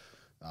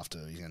after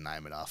he's gonna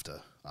name it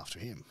after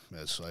him.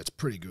 So it's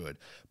pretty good.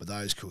 But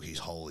those cookies,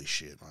 holy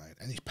shit, mate!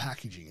 And his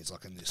packaging is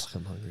like in this.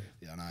 I'm hungry.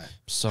 Yeah, I know.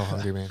 So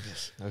hungry, man.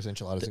 Those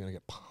enchiladas are going to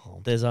get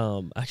pumped. There's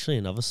actually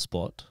another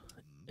spot,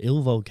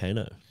 Il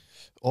Volcano.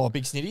 Oh,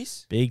 big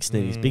snitties? Big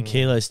snitties, big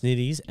kilo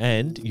snitties,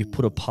 and you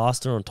put a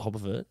pasta on top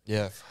of it.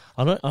 Yeah.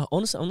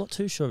 Honestly, I'm not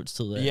too sure it's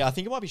still there. Yeah, I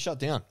think it might be shut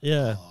down.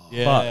 Yeah.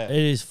 Yeah. But it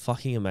is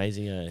fucking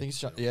amazing, eh? I think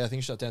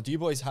it's shut down. Do you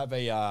boys have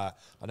a? I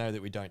know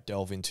that we don't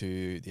delve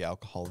into the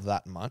alcohol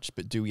that much,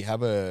 but do we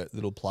have a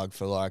little plug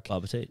for like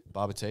Barber tea.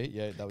 Barber tea?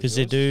 Yeah, Because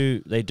they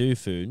do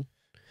food.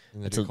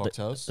 And they do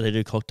cocktails. They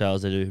do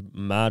cocktails. They do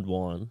mad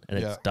wine, and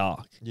Yeah. it's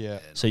dark. Yeah.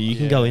 So you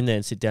can go in there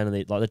and sit down and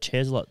eat. Like the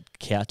chairs are like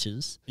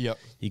couches. Yep.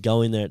 You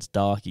go in there, it's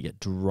dark. You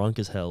get drunk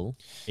as hell.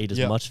 Eat as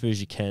Yep. much food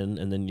as you can,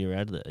 and then you're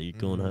out of there. You're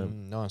going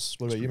home. Nice.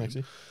 What about you,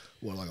 Maxie?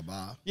 What, like a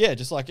bar? Yeah,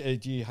 just like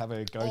do you have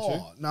a go-to?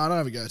 Oh, no, I don't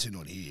have a go-to.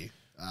 Not here.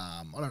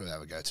 I don't really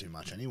have a go-to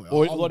much anywhere.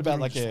 Or I'll what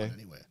about literally like just a?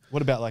 find anywhere.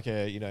 What about like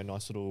a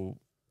nice little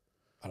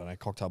I don't know,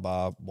 cocktail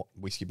bar,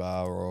 whiskey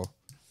bar, or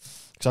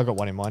because I've got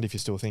one in mind. If you're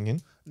still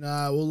thinking,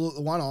 No, well,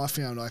 the one I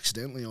found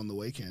accidentally on the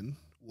weekend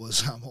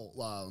was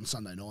on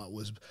Sunday night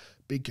was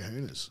Big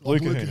Kahuna's. Blue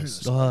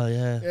Kahuna's. Oh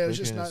yeah. Yeah, it was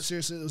Blue just no, Kahuna's.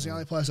 seriously. It was the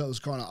only place that was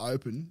kind of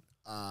open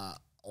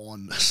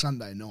on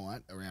Sunday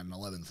night around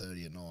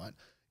 11:30 at night.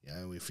 You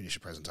know, we finished a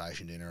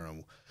presentation dinner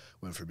and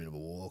went for a bit of a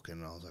walk,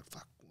 and I was like,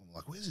 "Fuck!" I'm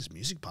like, "Where's this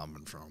music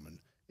pumping from?" And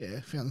yeah,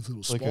 found this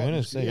little Blue spot.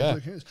 Kahuna's, there you go.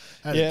 Blue Kahuna's.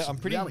 Had Yeah, some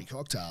I'm pretty- yummy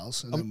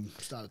cocktails, and then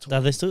started talking.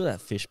 Have they still got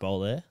that fish bowl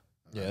there?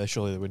 yeah,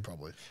 surely they would.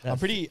 Probably. That I'm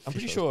pretty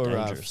fish sure. bowl's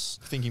dangerous.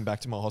 Thinking back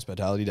to my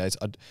hospitality days,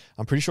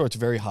 I'm pretty sure it's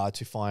very hard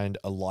to find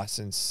a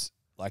license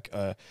like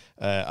a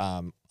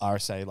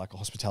RSA, like a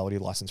hospitality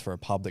license for a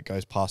pub that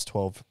goes past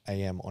 12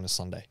 a.m. on a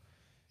Sunday,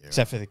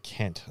 except for the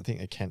Kent. I think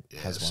the Kent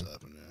has one.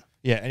 Open,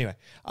 yeah. Yeah. Anyway,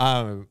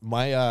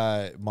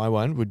 my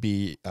one would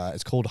be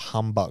it's called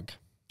Humbug.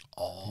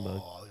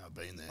 Oh, I think I've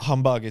been there.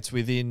 Humbug. It's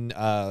within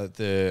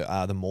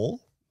the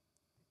mall.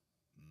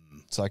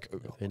 It's like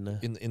Been there.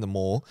 in the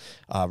mall.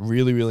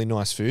 Really, really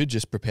nice food.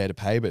 Just prepare to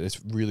pay, but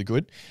it's really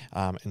good.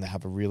 And they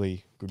have a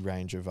really good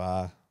range of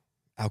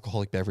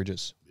alcoholic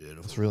beverages.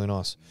 Beautiful. It's really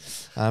nice.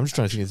 I'm just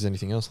trying to think if there's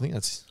anything else. I think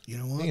that's. You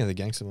know I what? think they're the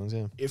gangster ones.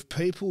 Yeah. If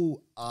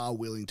people are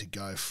willing to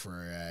go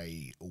for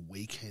a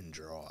weekend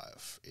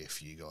drive,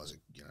 if you guys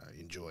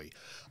enjoy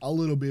a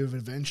little bit of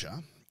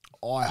adventure,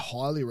 I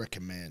highly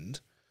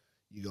recommend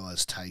you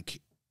guys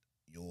take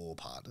your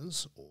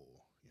partners or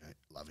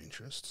love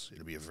interests.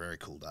 It'll be a very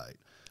cool date.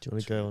 Do you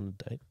want to go on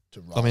a date?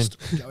 To I mean-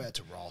 Ralston. Go out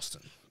to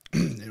Ralston.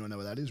 Anyone know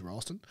where that is?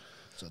 Ralston.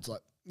 So it's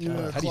like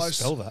How do you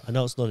spell that? I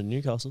know it's not in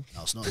Newcastle.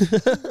 No, it's not.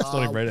 It's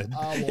not in Redhead.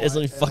 It's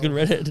not in fucking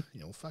Redhead.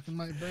 Yeah, well, fucking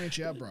mate, branch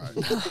out, bro.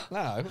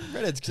 No,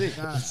 Redhead's sick.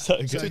 Nah. So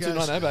good. So it goes-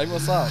 2290, baby.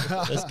 What's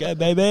up? Let's go,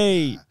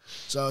 baby.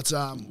 So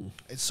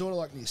it's sort of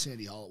like near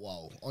Sandy Hollow.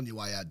 Well, on your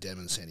way out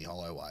Devon, Sandy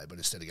Hollow way, but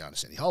instead of going to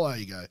Sandy Hollow,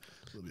 you go a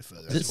little bit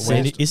further. Is it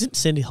Sandy, isn't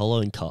Sandy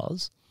Hollow in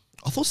Cars?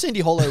 I thought Sandy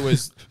Hollow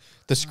was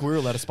the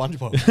squirrel out of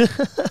SpongeBob.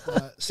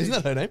 Isn't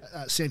that her name?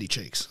 Sandy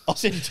Cheeks. Oh,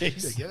 Sandy Yeah,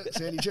 Cheeks. get it?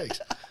 Sandy Cheeks.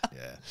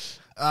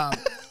 Yeah.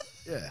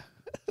 Yeah.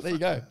 There you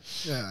go.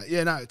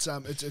 Yeah. No, it's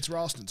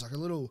Ralston. It's like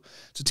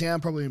it's a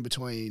town probably in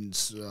between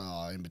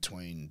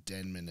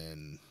Denman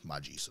and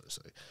Mudgee, so to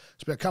say.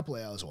 It's about a couple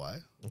of hours away,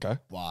 Okay.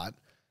 but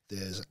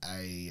there's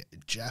a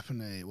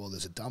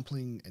there's a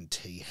dumpling and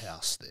tea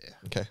house there.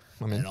 Okay.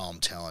 I'm in. And I'm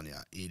telling you,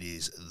 it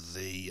is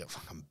the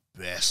fucking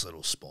best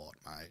little spot,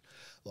 mate.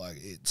 Like,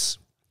 it's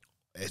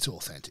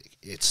authentic.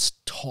 It's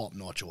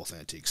top-notch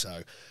authentic.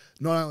 So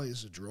not only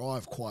is the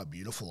drive quite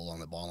beautiful along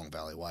the Bylong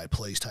Valley Way,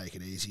 please take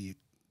it easy,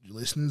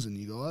 listeners and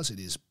you guys. It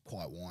is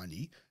quite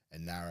windy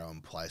and narrow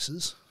in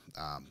places,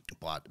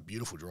 but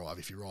beautiful drive.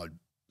 If you ride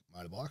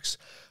motorbikes,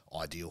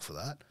 ideal for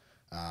that.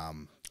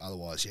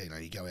 Otherwise,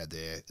 you go out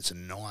there. It's a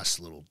nice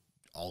little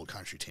old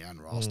country town,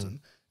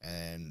 Ralston,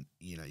 and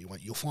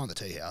you'll find the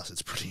tea house.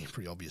 It's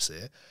pretty obvious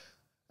there,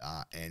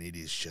 and it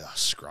is just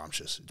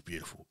scrumptious. It's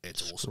beautiful.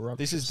 It's awesome.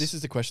 This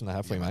is the question I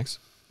have for you, Max.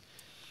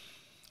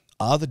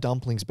 Are the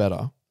dumplings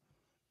better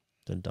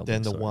Than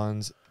than the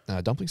ones? No,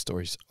 dumpling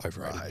story's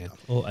overrated, Right,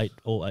 man.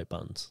 All eight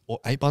buns. Or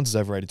 8 buns is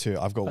overrated too.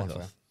 I've got one Fuck for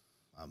you.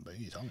 off. But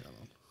you told me that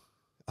one.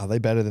 Are they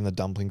better than the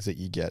dumplings that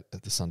you get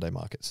at the Sunday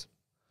markets?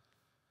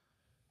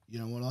 You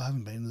know what? I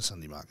haven't been to the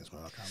Sunday markets,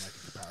 man. I can't make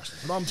a comparison.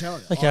 But I'm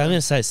telling you. Okay, I'm going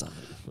to say something.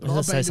 I'm going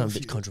I've to say been to a something a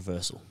bit few.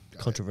 controversial. Go ahead.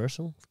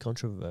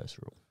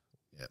 Controversial.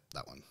 Yeah,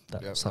 that one.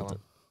 That Yeah, that something.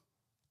 one.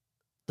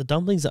 The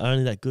dumplings are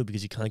only that good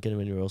because you can't get them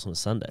anywhere else on a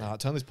Sunday.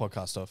 Turn this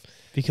podcast off.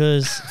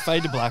 Because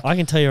Fade to black. I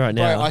can tell you right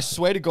now. Bro, I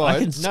swear to God. I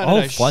can, no,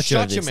 I'll fight you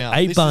over shut your this. mouth.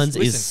 8 This buns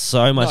listen. is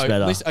so much No,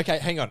 better. listen, okay,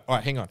 hang on. All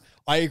right, hang on.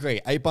 I agree.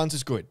 8 buns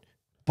is good.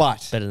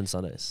 But Better than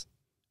Sundays.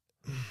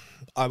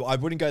 I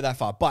wouldn't go that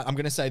far. But I'm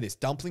going to say this.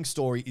 Dumpling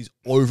story is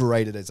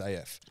overrated as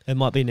AF. It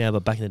might be now,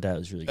 but back in the day it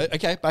was really good.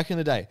 Okay, back in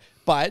the day.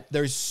 But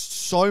there is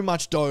so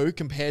much dough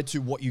compared to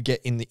what you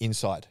get in the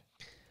inside.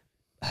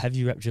 Have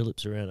you wrapped your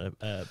lips around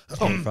a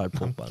pan-fried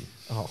pork bun?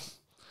 Oh.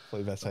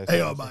 What about say?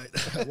 Hey,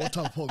 mate. What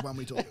type of pork bun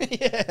we talking?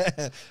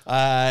 Yeah.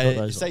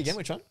 those Say ones. again,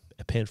 which one?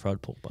 A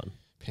pan-fried pork bun.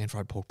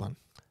 Pan-fried pork bun.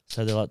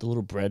 So they're like the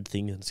little bread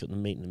thing and it's got the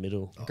meat in the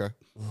middle. Okay.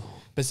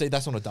 But see,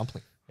 that's not a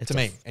dumpling. It's to a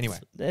me, anyway.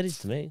 That is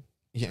to me.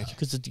 Yeah.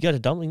 Because you go to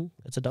dumpling,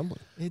 it's a dumpling.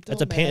 It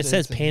It's a pan. It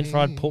says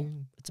pan-fried pork.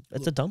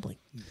 It's a dumpling.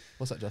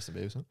 What's that Justin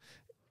Bieber song?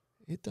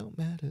 It don't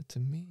matter to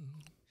me.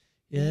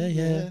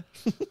 Yeah.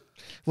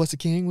 What's a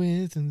king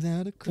with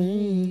without a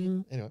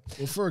queen? Anyway.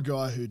 Well, for a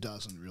guy who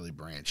doesn't really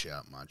branch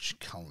out much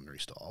culinary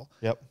style,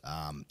 Yep.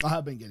 I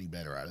have been getting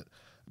better at it.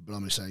 But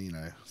I'm just saying,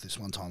 this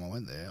one time I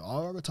went there,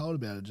 I got told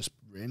about it just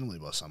randomly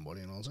by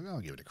somebody, and I was like,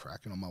 I'll give it a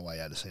crack. And on my way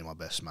out to see my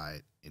best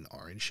mate in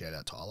Orange, shout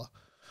out Tyler,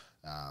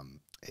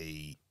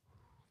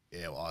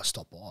 I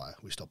stopped by.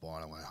 We stopped by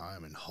on our way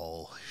home, and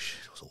holy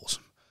shit, it was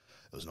awesome.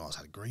 It was nice.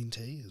 I had green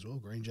tea as well,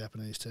 green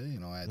Japanese tea,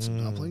 and I had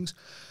some dumplings.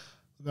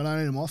 Look, I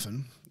don't eat them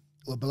often,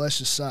 but let's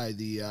just say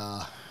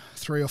the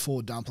 3 or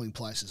 4 dumpling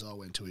places I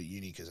went to at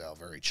uni, because they were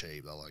very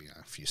cheap. They were like,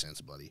 a few cents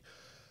a buddy.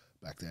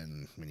 Back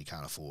then, when you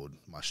can't afford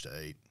much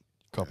to eat,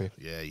 Copy.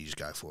 yeah, you just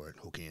go for it,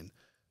 hook in.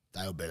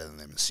 They were better than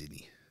them in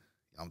Sydney.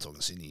 I'm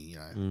talking Sydney. You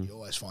know, you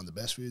always find the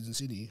best foods in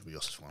Sydney. We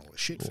also find a lot of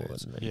shit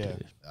foods. Yeah.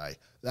 Hey,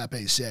 that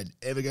being said,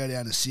 ever go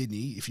down to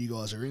Sydney, if you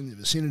guys are in the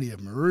vicinity of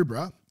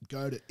Maroubra,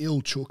 go to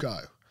Il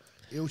Chuco.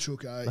 Il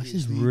Chuco This is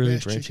is the really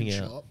best chicken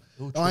branching out. shop.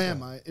 Il I Chuco. am,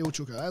 mate. Il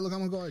Chuco. Hey, look,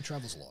 I'm a guy who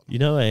travels a lot. You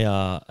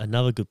know,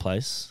 another good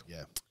place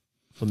Yeah.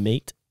 for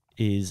meat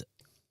is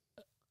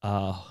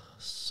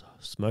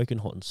Smoking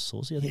Hot and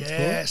Saucy, I think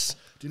Yes.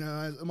 Do you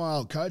know my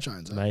old coach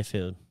owns it's it? called.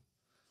 Mayfield.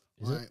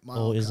 Is My- it? my Or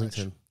old coach,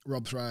 Islington.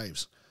 Rob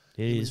Thraves.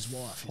 He His is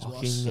wife. His fucking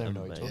wife's- I don't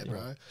know what you're amazing. talking Yeah,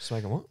 about. bro.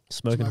 Smoking what?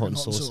 Smoking Hot and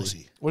Smoking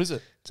Saucy. What is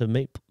it? It's a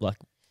meat, like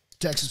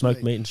Texas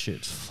smoked meat and shit.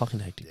 It's fucking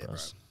hectic, Yeah, bro.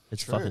 bro.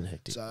 It's True. fucking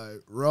hectic.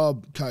 So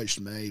Rob coached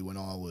me when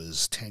I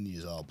was 10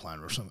 years old playing,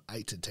 or some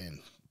 8 to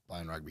 10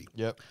 playing rugby.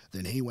 Yep.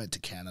 Then he went to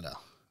Canada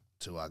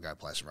to go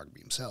play some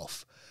rugby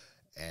himself.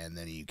 And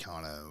then he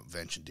kind of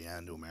ventured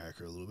down to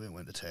America a little bit,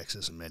 went to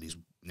Texas and met his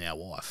now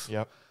wife.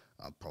 Yep.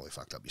 I probably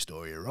fucked up your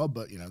story here, Rob,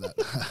 but you know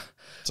that.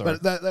 Sorry.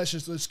 But that's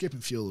just, let's skip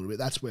and fuel a little bit.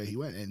 That's where he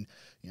went, and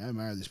you know,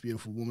 married this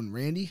beautiful woman,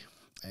 Randy,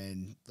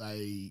 and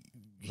they.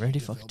 Randy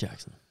fucking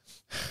Jackson.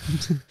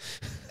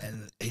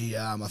 And he,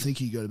 I think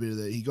he got a bit of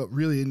he got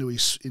really into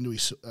his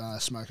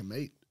smoking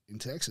meat in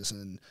Texas,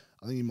 and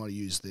I think he might have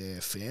used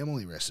their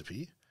family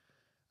recipe,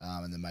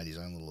 and then made his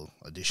own little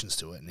additions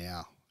to it.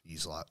 Now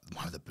he's like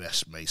one of the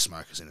best meat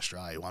smokers in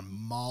Australia. He won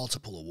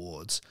multiple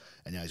awards,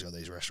 and now he's got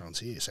these restaurants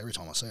here. So every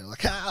time I see it, I'm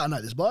like, I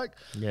know this bloke.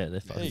 Yeah, they're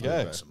There fucking you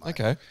Fucking go. awesome, mate.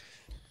 Okay.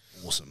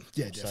 Awesome.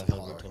 Yeah, So definitely. hungry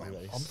highly talking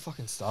recommend. about I'm this.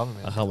 fucking starving,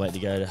 man. I can't wait to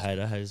go to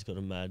Hater. Hater's got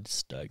a mad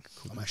steak I'm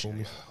cooking for actually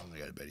me. I'm gonna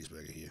go to Betty's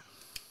Burger here.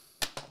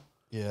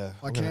 Yeah.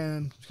 I I'm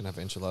can. gonna have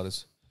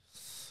enchiladas.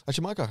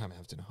 Actually, I might go home and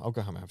have dinner. I'll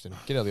go home and have dinner.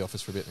 Get out of the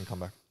office for a bit and come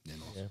back. Yeah,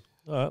 nice. Yeah.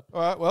 All right.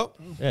 All right. Well,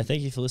 Yeah,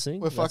 thank you for listening.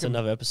 We're That's fucking-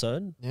 another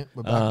episode. yeah,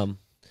 we're back.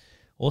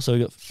 Also, we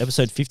got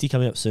episode 50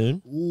 coming up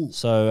soon. Ooh,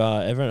 So,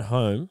 everyone at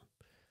home,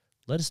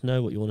 let us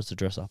know what you want us to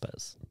dress up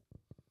as.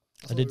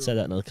 I did say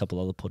that in a couple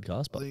other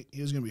podcasts, I but think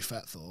he was gonna be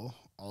Fat Thor.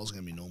 I was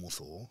gonna be normal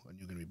Thor, and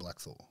you're gonna be Black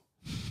Thor.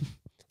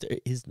 there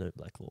is no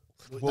Black Thor.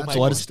 We'll That's make So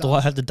what I we just, do start.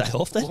 I have the day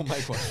off then? we'll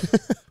make one.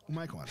 We'll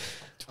make one.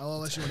 Oh,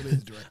 unless you want to be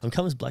the director. I'm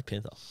coming as Black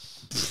Panther.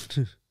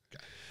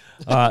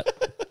 All right.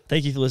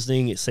 Thank you for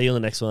listening. See you on the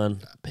next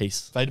one.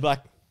 Peace. Fade to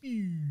black.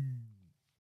 Pew.